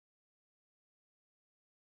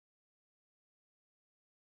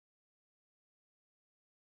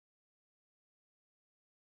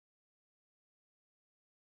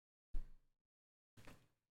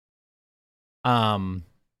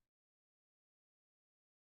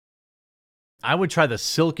 I would try the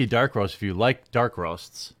silky dark roast if you like dark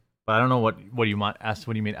roasts, but I don't know what you want. What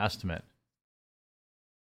do you mean estimate?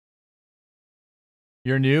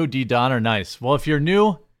 You're new, D Donner, nice. Well, if you're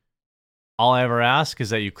new, all I ever ask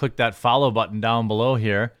is that you click that follow button down below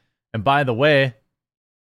here. And by the way,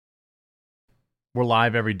 we're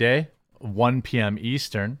live every day, 1 p.m.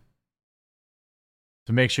 Eastern.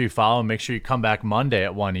 So make sure you follow. Make sure you come back Monday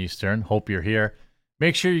at 1 Eastern. Hope you're here.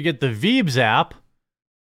 Make sure you get the Veebs app.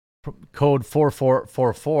 Code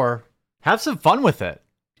 4444. Have some fun with it.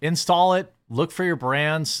 Install it. Look for your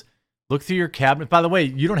brands. Look through your cabinet. By the way,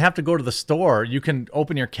 you don't have to go to the store. You can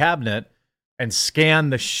open your cabinet and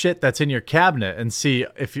scan the shit that's in your cabinet and see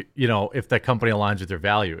if if that company aligns with your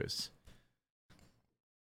values.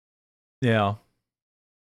 Yeah.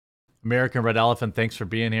 American Red Elephant, thanks for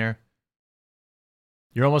being here.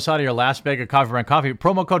 You're almost out of your last bag of Coffee Brand coffee.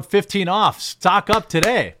 Promo code 15 off. Stock up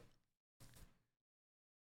today.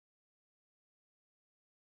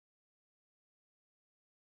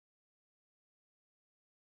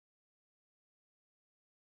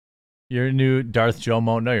 You're new Darth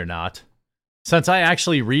Jomo. No, you're not. Since I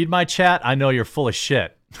actually read my chat, I know you're full of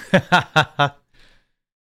shit.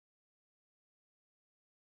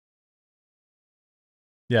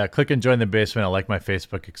 Yeah, click and join the basement. I like my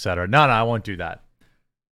Facebook, etc. No, I won't do that.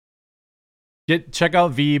 Check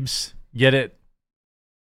out Veebs. Get it.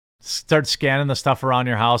 Start scanning the stuff around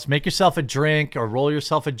your house. Make yourself a drink or roll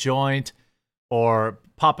yourself a joint or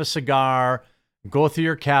pop a cigar. Go through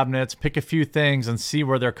your cabinets, pick a few things, and see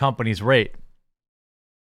where their companies rate.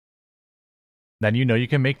 Then you know you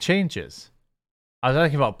can make changes. I was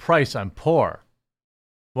talking about price. I'm poor.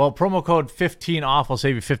 Well, promo code 15 off will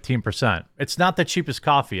save you 15%. It's not the cheapest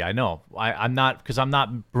coffee, I know. I'm not, because I'm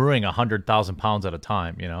not brewing 100,000 pounds at a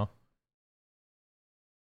time, you know?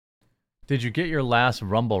 Did you get your last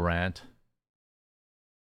Rumble rant?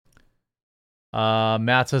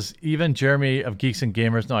 Matt says, even Jeremy of Geeks and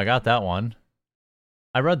Gamers. No, I got that one.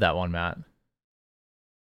 I read that one, Matt.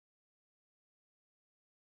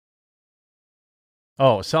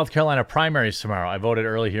 Oh, South Carolina primaries tomorrow. I voted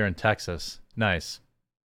early here in Texas. Nice.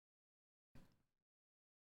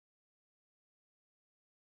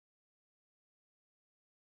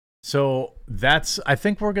 So I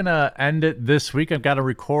think we're going to end it this week. I've got to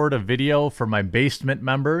record a video for my basement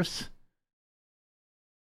members.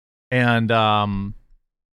 And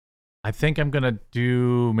I think I'm going to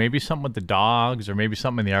do maybe something with the dogs or maybe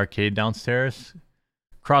something in the arcade downstairs.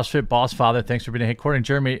 CrossFit Boss Father, thanks for being here. Courtney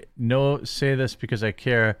Jeremy, no, say this because I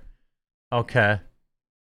care. Okay.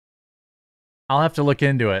 I'll have to look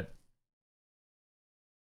into it.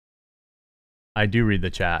 I do read the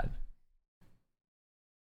chat.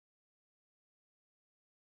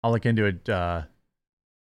 I'll look into it,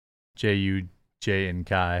 J-U-J and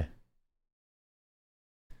Kai.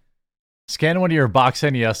 Scan one of your box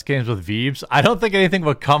NES games with Veebs. I don't think anything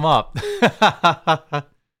would come up.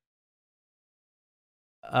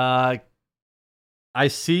 I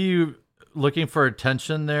see you looking for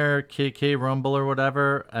attention there, KK Rumble or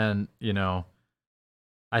whatever, and, you know,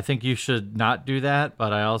 I think you should not do that,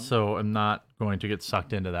 but I also am not going to get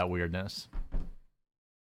sucked into that weirdness.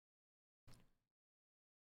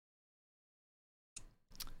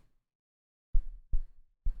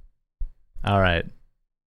 All right.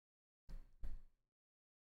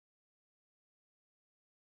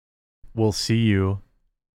 We'll see you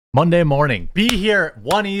Monday morning. Be here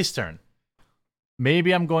 1 Eastern.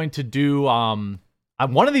 Maybe I'm going to do one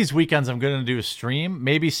of these weekends I'm going to do a stream,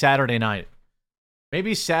 maybe Saturday night.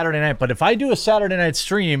 Maybe Saturday night, but if I do a Saturday night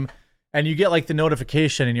stream and you get like the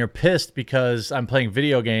notification and you're pissed because I'm playing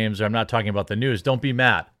video games or I'm not talking about the news, don't be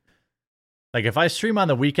mad. Like if I stream on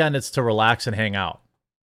the weekend, it's to relax and hang out.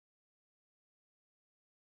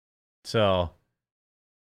 So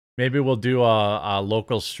maybe we'll do a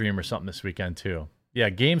local stream or something this weekend too. Yeah,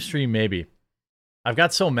 game stream maybe. I've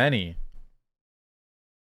got so many.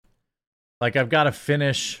 Like I've got to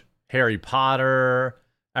finish Harry Potter.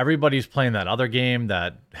 Everybody's playing that other game,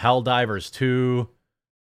 that Helldivers 2.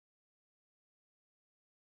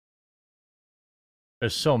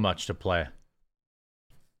 There's so much to play.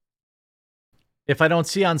 If I don't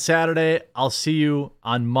see you on Saturday, I'll see you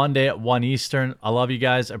on Monday at 1 Eastern. I love you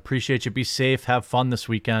guys. Appreciate you. Be safe. Have fun this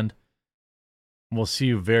weekend. We'll see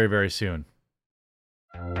you very, very soon.